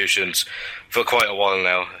Linux distributions for quite a while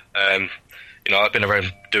now. I've been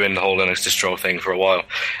around doing the whole Linux distro thing for a while.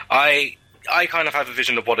 I kind of have a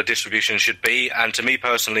vision of what a distribution should be, and to me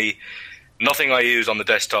personally, nothing I use on the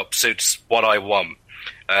desktop suits what I want.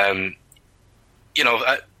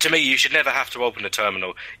 To me, you should never have to open a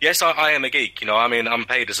terminal. Yes, I am a geek. I'm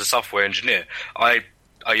paid as a software engineer. I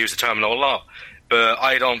use a terminal a lot, but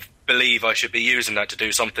I don't believe I should be using that to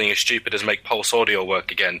do something as stupid as make Pulse Audio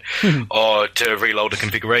work again, or to reload a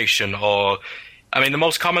configuration, or I mean, the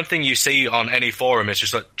most common thing you see on any forum is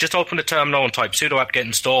just open the terminal and type sudo apt get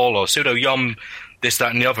install or sudo yum this,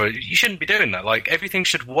 that, and the other. You shouldn't be doing that. Like, everything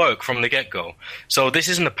should work from the get-go. So this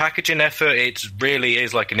isn't a packaging effort. It really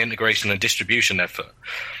is like an integration and distribution effort.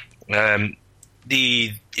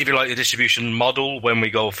 If you like the distribution model, when we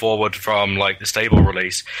go forward from like the stable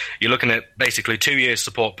release, you're looking at basically 2 years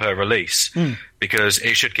support per release because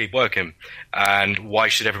it should keep working. And why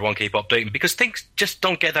should everyone keep updating? Because things just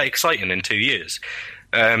don't get that exciting in 2 years.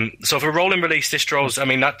 So for rolling release distros, I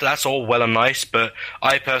mean, that's all well and nice, but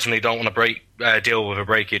I personally don't want to deal with a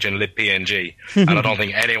breakage in libpng, and I don't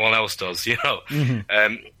think anyone else does, you know.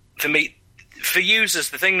 For me, for users,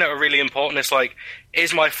 the thing that are really important is like,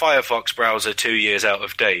 is my Firefox browser 2 years out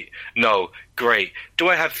of date? No. Great. Do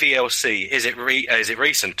I have VLC? Is it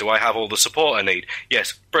recent? Do I have all the support I need?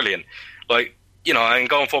 Yes. Brilliant. Like, you know, and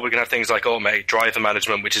going forward, we can have things like automated driver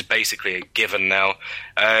management, which is basically a given now.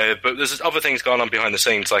 But there's other things going on behind the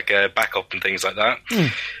scenes, like backup and things like that.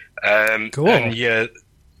 Cool. And yeah,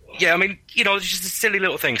 I mean, you know, it's just a silly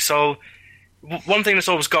little thing. So one thing that's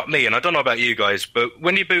always got me, and I don't know about you guys, but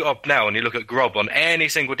when you boot up now and you look at Grub on any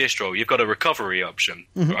single distro, you've got a recovery option,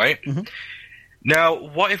 right? Now,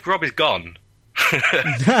 what if Grub is gone?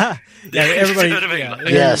 Everybody. You know what I mean?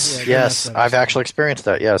 Yeah, Like, Yes. I've actually experienced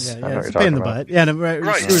that. Yes, I know what it's you're a pain talking in the about. butt. Yeah, no,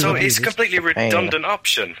 right. So it's a completely redundant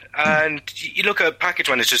option. And you look at package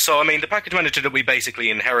managers. So, I mean, the package manager that we basically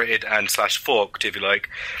inherited and /forked, if you like,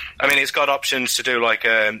 I mean, it's got options to do like,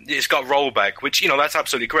 it's got rollback, which, you know, that's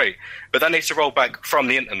absolutely great. But that needs to roll back from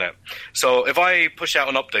the internet. So if I push out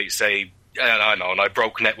an update, say, and I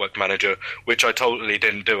broke Network Manager, which I totally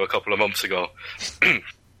didn't do a couple of months ago.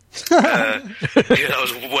 Yeah, that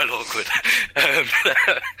was well awkward.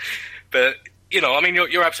 But you know, I mean,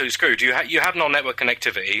 you're absolutely screwed. You have no network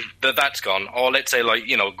connectivity. That's gone. Or let's say, like,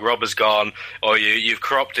 you know, Grub is gone, or you've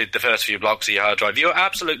corrupted the first few blocks of your hard drive. You're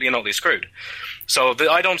absolutely and utterly screwed. So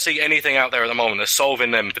I don't see anything out there at the moment that's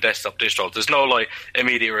solving them for desktop distros. There's no like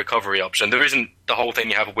immediate recovery option. There isn't the whole thing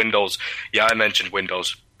you have with Windows. Yeah, I mentioned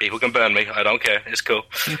Windows. People can burn me. I don't care. It's cool.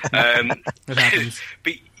 It happens.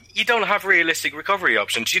 But you don't have realistic recovery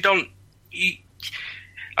options.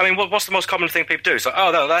 I mean, what's the most common thing people do? It's like, oh,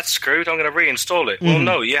 no, that's screwed, I'm going to reinstall it. Well,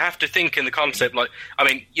 no, you have to think in the concept, like, I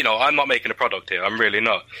mean, you know, I'm not making a product here, I'm really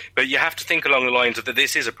not. But you have to think along the lines of that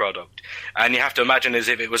this is a product. And you have to imagine as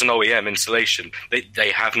if it was an OEM installation.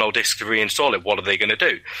 They have no disk to reinstall it. What are they going to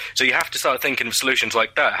do? So you have to start thinking of solutions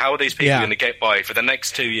like that. How are these people going to get by for the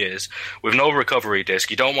next 2 years with no recovery disk?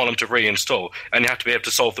 You don't want them to reinstall, and you have to be able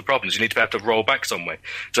to solve the problems. You need to be able to roll back somewhere.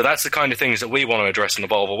 So that's the kind of things that we want to address in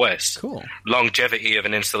Evolve OS. Cool. Longevity of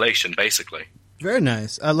an installation, basically. Very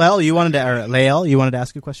nice. Lael, you wanted to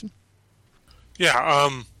ask a question? Yeah,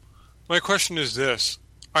 my question is this.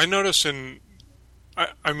 I notice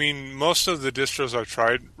I mean, most of the distros I've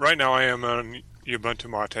tried, right now I am on Ubuntu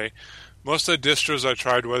Mate, most of the distros I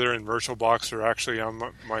tried, whether in VirtualBox or actually on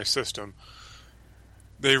my system,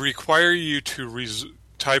 they require you to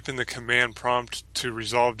type in the command prompt to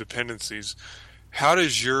resolve dependencies. How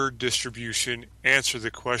does your distribution answer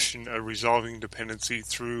the question of resolving dependency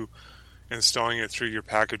through installing it through your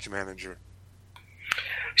package manager?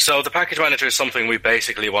 So the package manager is something we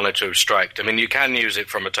basically wanted to abstract. I mean, you can use it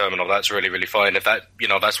from a terminal. That's really, really fine. If that, you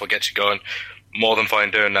know, that's what gets you going, more than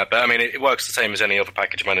fine doing that. But I mean, it works the same as any other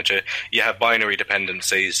package manager. You have binary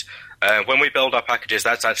dependencies. When we build our packages,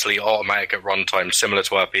 that's actually automatic at runtime, similar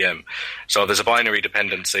to RPM. So there's a binary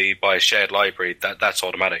dependency by a shared library. That's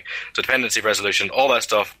automatic. So dependency resolution, all that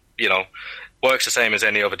stuff, you know, works the same as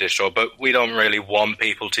any other distro. But we don't really want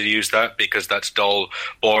people to use that because that's dull,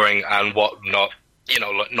 boring, and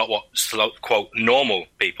not what quote normal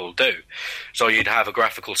people do. So you'd have a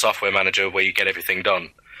graphical software manager where you get everything done.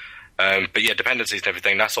 But yeah, dependencies and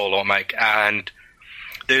everything, that's all automatic. And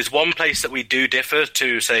there's one place that we do differ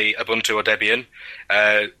to, say, Ubuntu or Debian.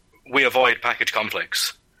 We avoid package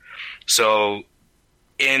conflicts. So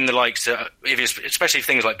in the likes, especially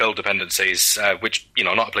things like build dependencies, which, you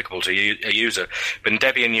know, not applicable to a user. But in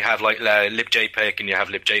Debian, you have like libjpeg and you have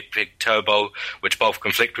libjpeg turbo, which both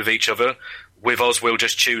conflict with each other. With us, we'll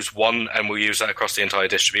just choose one and we'll use that across the entire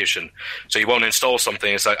distribution. So you won't install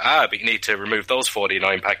something, it's like, but you need to remove those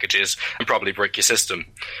 49 packages and probably brick your system.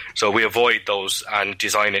 So we avoid those and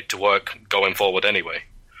design it to work going forward anyway.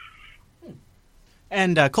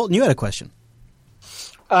 And Colton, you had a question.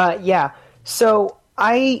 Yeah. So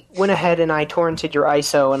I went ahead and I torrented your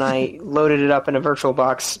ISO and I loaded it up in a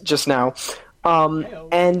VirtualBox just now.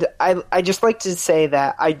 And I just like to say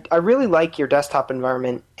that I really like your desktop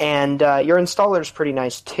environment, and your installer is pretty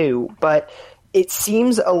nice too, but it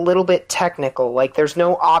seems a little bit technical. Like there's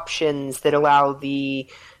no options that allow the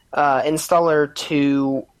installer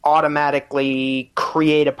to automatically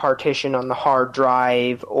create a partition on the hard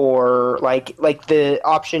drive, or like the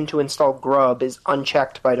option to install Grub is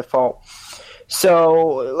unchecked by default.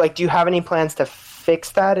 So, like, do you have any plans to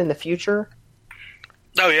fix that in the future?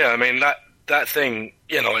 Oh yeah, I mean that thing,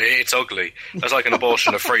 you know, it's ugly. That's like an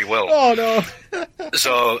abortion of free will. Oh no!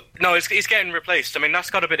 So no, it's getting replaced. I mean, that's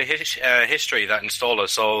got a bit of history, that installer.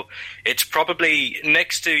 So it's probably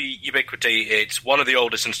next to Ubiquiti. It's one of the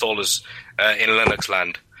oldest installers in Linux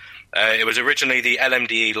land. It was originally the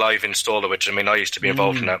LMDE Live installer, which, I mean, I used to be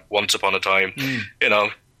involved in that once upon a time. You know,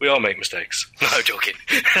 we all make mistakes. No, joking.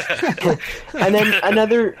 And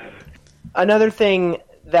then another thing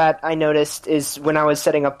that I noticed is when I was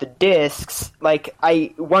setting up the disks, like,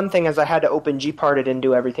 one thing is I had to open Gpart it and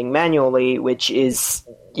do everything manually, which is,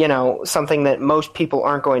 you know, something that most people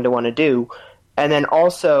aren't going to want to do. And then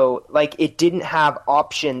also, like, it didn't have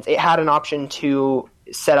options. It had an option to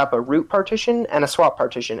set up a root partition and a swap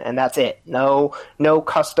partition, and that's it. No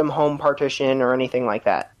custom home partition or anything like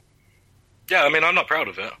that. Yeah, I mean, I'm not proud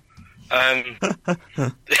of it. It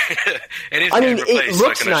is. I mean, it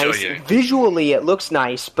looks nice. Visually, it looks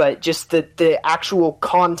nice, but just the actual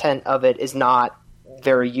content of it is not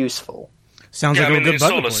very useful. Sounds like a good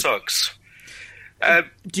bug report. The installer sucks.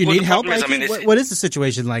 Do you need help? What is the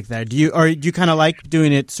situation like that? Do you kind of like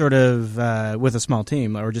doing it sort of with a small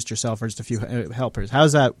team, or just yourself, or just a few helpers? How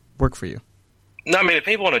does that work for you? No, I mean, if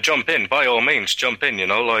people want to jump in, by all means, jump in. You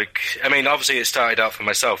know, like, I mean, obviously, it started out for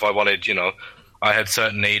myself. I wanted, you know, I had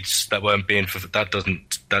certain needs that weren't being that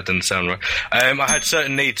doesn't sound right. I had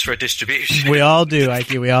certain needs for a distribution. We all do, Ike.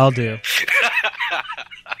 We all do.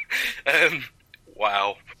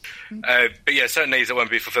 Wow. But yeah, certain needs that won't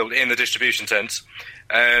be fulfilled in the distribution sense.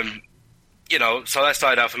 You know, so that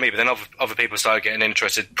started out for me, but then other people started getting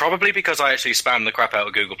interested, probably because I actually spammed the crap out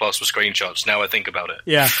of Google Plus with screenshots, now I think about it.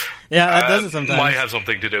 Yeah, that does it sometimes. Might have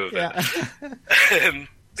something to do with it.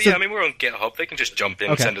 But yeah, I mean, we're on GitHub. They can just jump in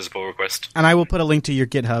and send us a pull request. And I will put a link to your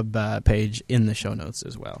GitHub page in the show notes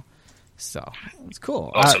as well. So, it's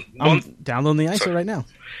cool. Awesome. I'm downloading the ISO right now.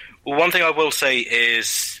 Well, one thing I will say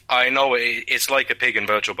is, I know it's like a pig in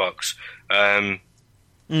VirtualBox.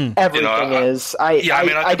 Everything is.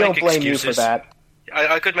 I don't blame you for that.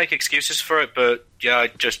 I could make excuses for it, but yeah, I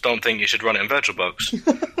just don't think you should run it in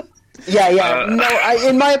VirtualBox.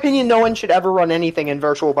 In my opinion, no one should ever run anything in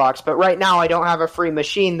VirtualBox. But right now, I don't have a free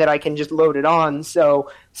machine that I can just load it on. So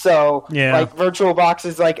like, VirtualBox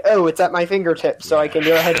is like, oh, it's at my fingertips, so I can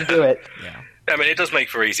go ahead and do it. I mean, it does make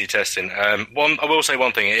for easy testing. I will say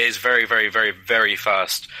one thing: it is very, very, very, very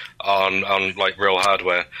fast on like real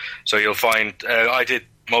hardware. So you'll find I did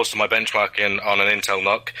most of my benchmarking on an Intel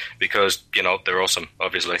NUC because, you know, they're awesome,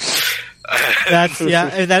 obviously. That's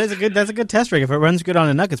a good test rig. If it runs good on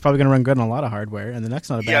a NUC, it's probably going to run good on a lot of hardware, and the NUC's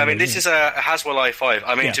not a bad. Yeah, I mean, this is a Haswell i5.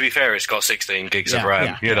 I mean, to be fair, it's got 16 gigs of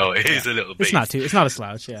RAM. You know, it is a little bit. It's not a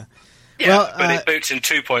slouch. Yeah. Yeah, but it boots in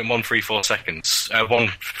 2.134 seconds,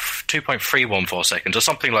 2.314 seconds, or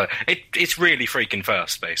something like that. It's really freaking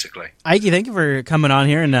fast, basically. Ike, thank you for coming on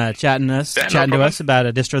here and chatting to us about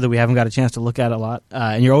a distro that we haven't got a chance to look at a lot.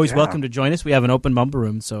 And you're always welcome to join us. We have an open Mumble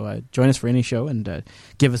Room, so join us for any show and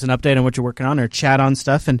give us an update on what you're working on or chat on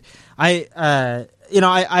stuff. And I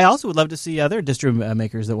also would love to see other distro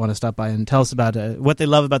makers that want to stop by and tell us about what they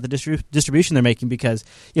love about the distribution they're making, because,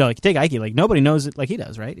 you know, like, take Ike, like, nobody knows it like he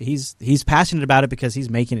does, right? He's passionate about it because he's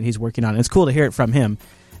making it, he's working on it. It's cool to hear it from him.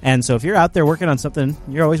 And so if you're out there working on something,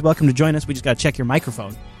 you're always welcome to join us. We just got to check your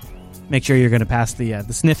microphone. Make sure you're going to pass the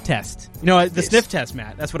sniff test. You know, the sniff test,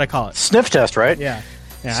 Matt. That's what I call it. Sniff test, right? Yeah.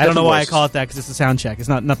 I don't know why I call it that, because it's a sound check. It's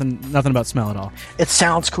not nothing about smell at all. It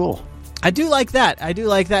sounds cool. I do like that.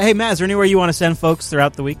 Hey, Matt, is there anywhere you want to send folks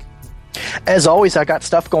throughout the week? As always, I got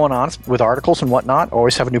stuff going on with articles and whatnot.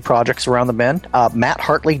 Always have new projects around the bend.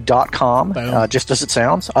 MattHartley.com, just as it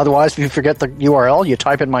sounds. Otherwise, if you forget the URL, you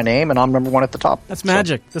type in my name, and I'm number one at the top. That's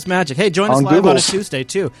magic. Hey, join us live on a Tuesday,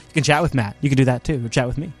 too. You can chat with Matt. You can do that, too. Or chat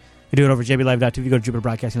with me. You do it over jblive.tv. You go to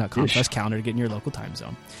jupiterbroadcasting.com/calendar to get in your local time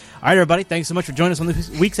zone. All right, everybody. Thanks so much for joining us on this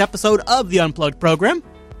week's episode of the Unplugged program.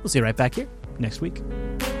 We'll see you right back here next week.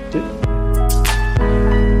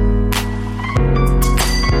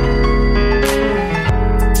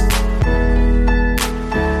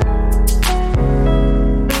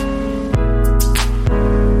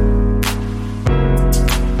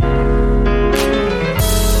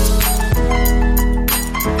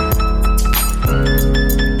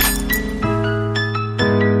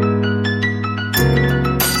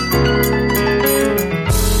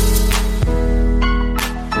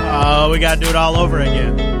 We got to do it all over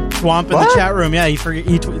again. Swamp in the chat room. Yeah,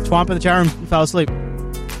 Swamp in the chat room fell asleep.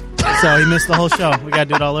 so he missed the whole show. We got to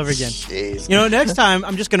do it all over again. Jeez. You know, next time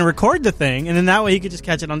I'm just going to record the thing, and then that way he could just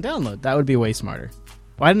catch it on download. That would be way smarter.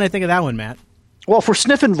 Why didn't I think of that one, Matt? Well, if we're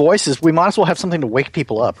sniffing voices, we might as well have something to wake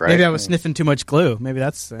people up, right? Maybe I was sniffing too much glue. Maybe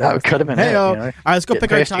that's... that could have been hey, it. All right, let's go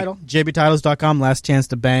pick our title. JBTitles.com, last chance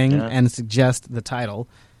to bang and suggest the title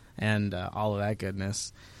and all of that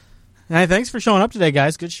goodness. Hey, thanks for showing up today,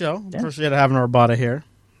 guys. Good show. Yeah. Appreciate having Robata here.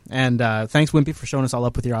 And thanks, Wimpy, for showing us all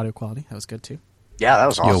up with your audio quality. That was good, too. Yeah, that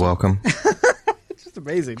was awesome. You're welcome. It's just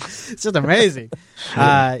amazing. It's just amazing.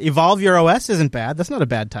 Evolve Your OS isn't bad. That's not a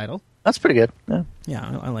bad title. That's pretty good.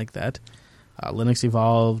 Yeah, I like that. Linux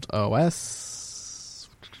Evolved OS.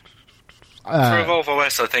 For Evolve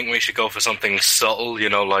OS, I think we should go for something subtle,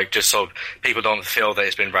 like just so people don't feel that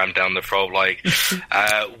it's been rammed down the throat. Like,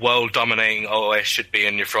 world-dominating OS should be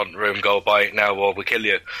in your front room. Go buy it now, or we'll kill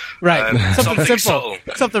you. Right. Something simple. subtle.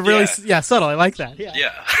 Something really, subtle. I like that.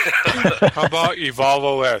 Yeah. How about Evolve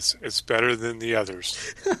OS? It's better than the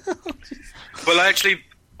others. Well, actually,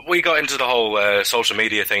 we got into the whole social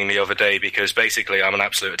media thing the other day because basically I'm an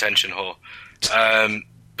absolute attention whore.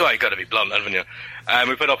 You got to be blunt, haven't you?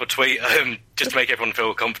 We put up a tweet just to make everyone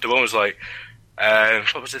feel comfortable. It was like,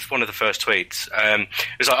 what was this? One of the first tweets. It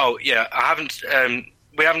was like, oh yeah,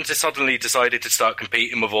 we haven't just suddenly decided to start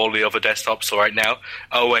competing with all the other desktops right now.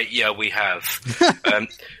 Oh wait, yeah, we have.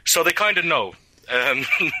 So they kind of know.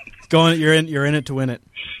 You're in it to win it.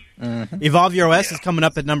 Mm-hmm. Evolve Your OS is coming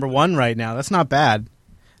up at number 1 right now. That's not bad.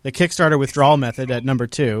 The Kickstarter withdrawal method at number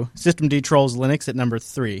 2. Systemd Trolls Linux at number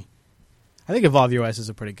 3. I think Evolve Your OS is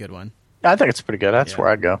a pretty good one. I think it's pretty good. That's where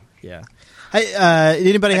I'd go. Yeah. Hey,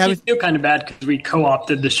 anybody have? I feel kind of bad because we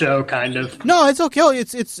co-opted the show, kind of. No, it's okay.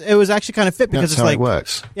 It was actually kind of fit because that's how it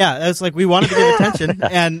works. Yeah, it's like we wanted to give attention,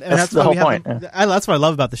 and that's the why whole we have. point. That's what I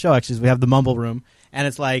love about the show. Actually, is we have the Mumble Room, and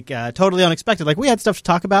it's like totally unexpected. Like we had stuff to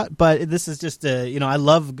talk about, but this is just I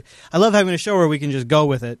love having a show where we can just go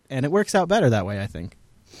with it, and it works out better that way. I think.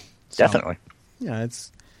 So, definitely. Yeah,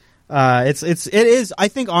 it is. I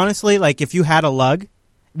think honestly, like if you had a lug.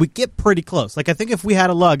 We get pretty close. Like, I think if we had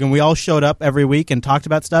a lug and we all showed up every week and talked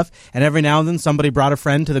about stuff, and every now and then somebody brought a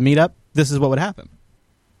friend to the meetup, this is what would happen.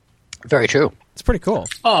 Very true. It's pretty cool.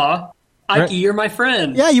 Aw, Ike, you're my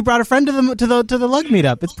friend. Yeah, you brought a friend to the lug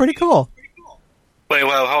meetup. It's pretty cool. Wait,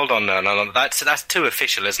 well, hold on. No. That's too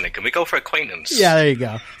official, isn't it? Can we go for acquaintance? Yeah, there you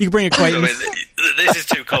go. You can bring acquaintance. This is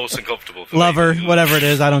too close and comfortable for Lover, me. Whatever it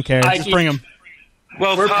is, I don't care. Just bring them.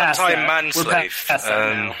 Well, we're part-time manslave.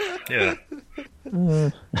 Yeah.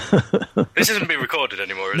 This isn't being recorded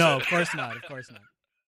anymore, is it? No, of course not.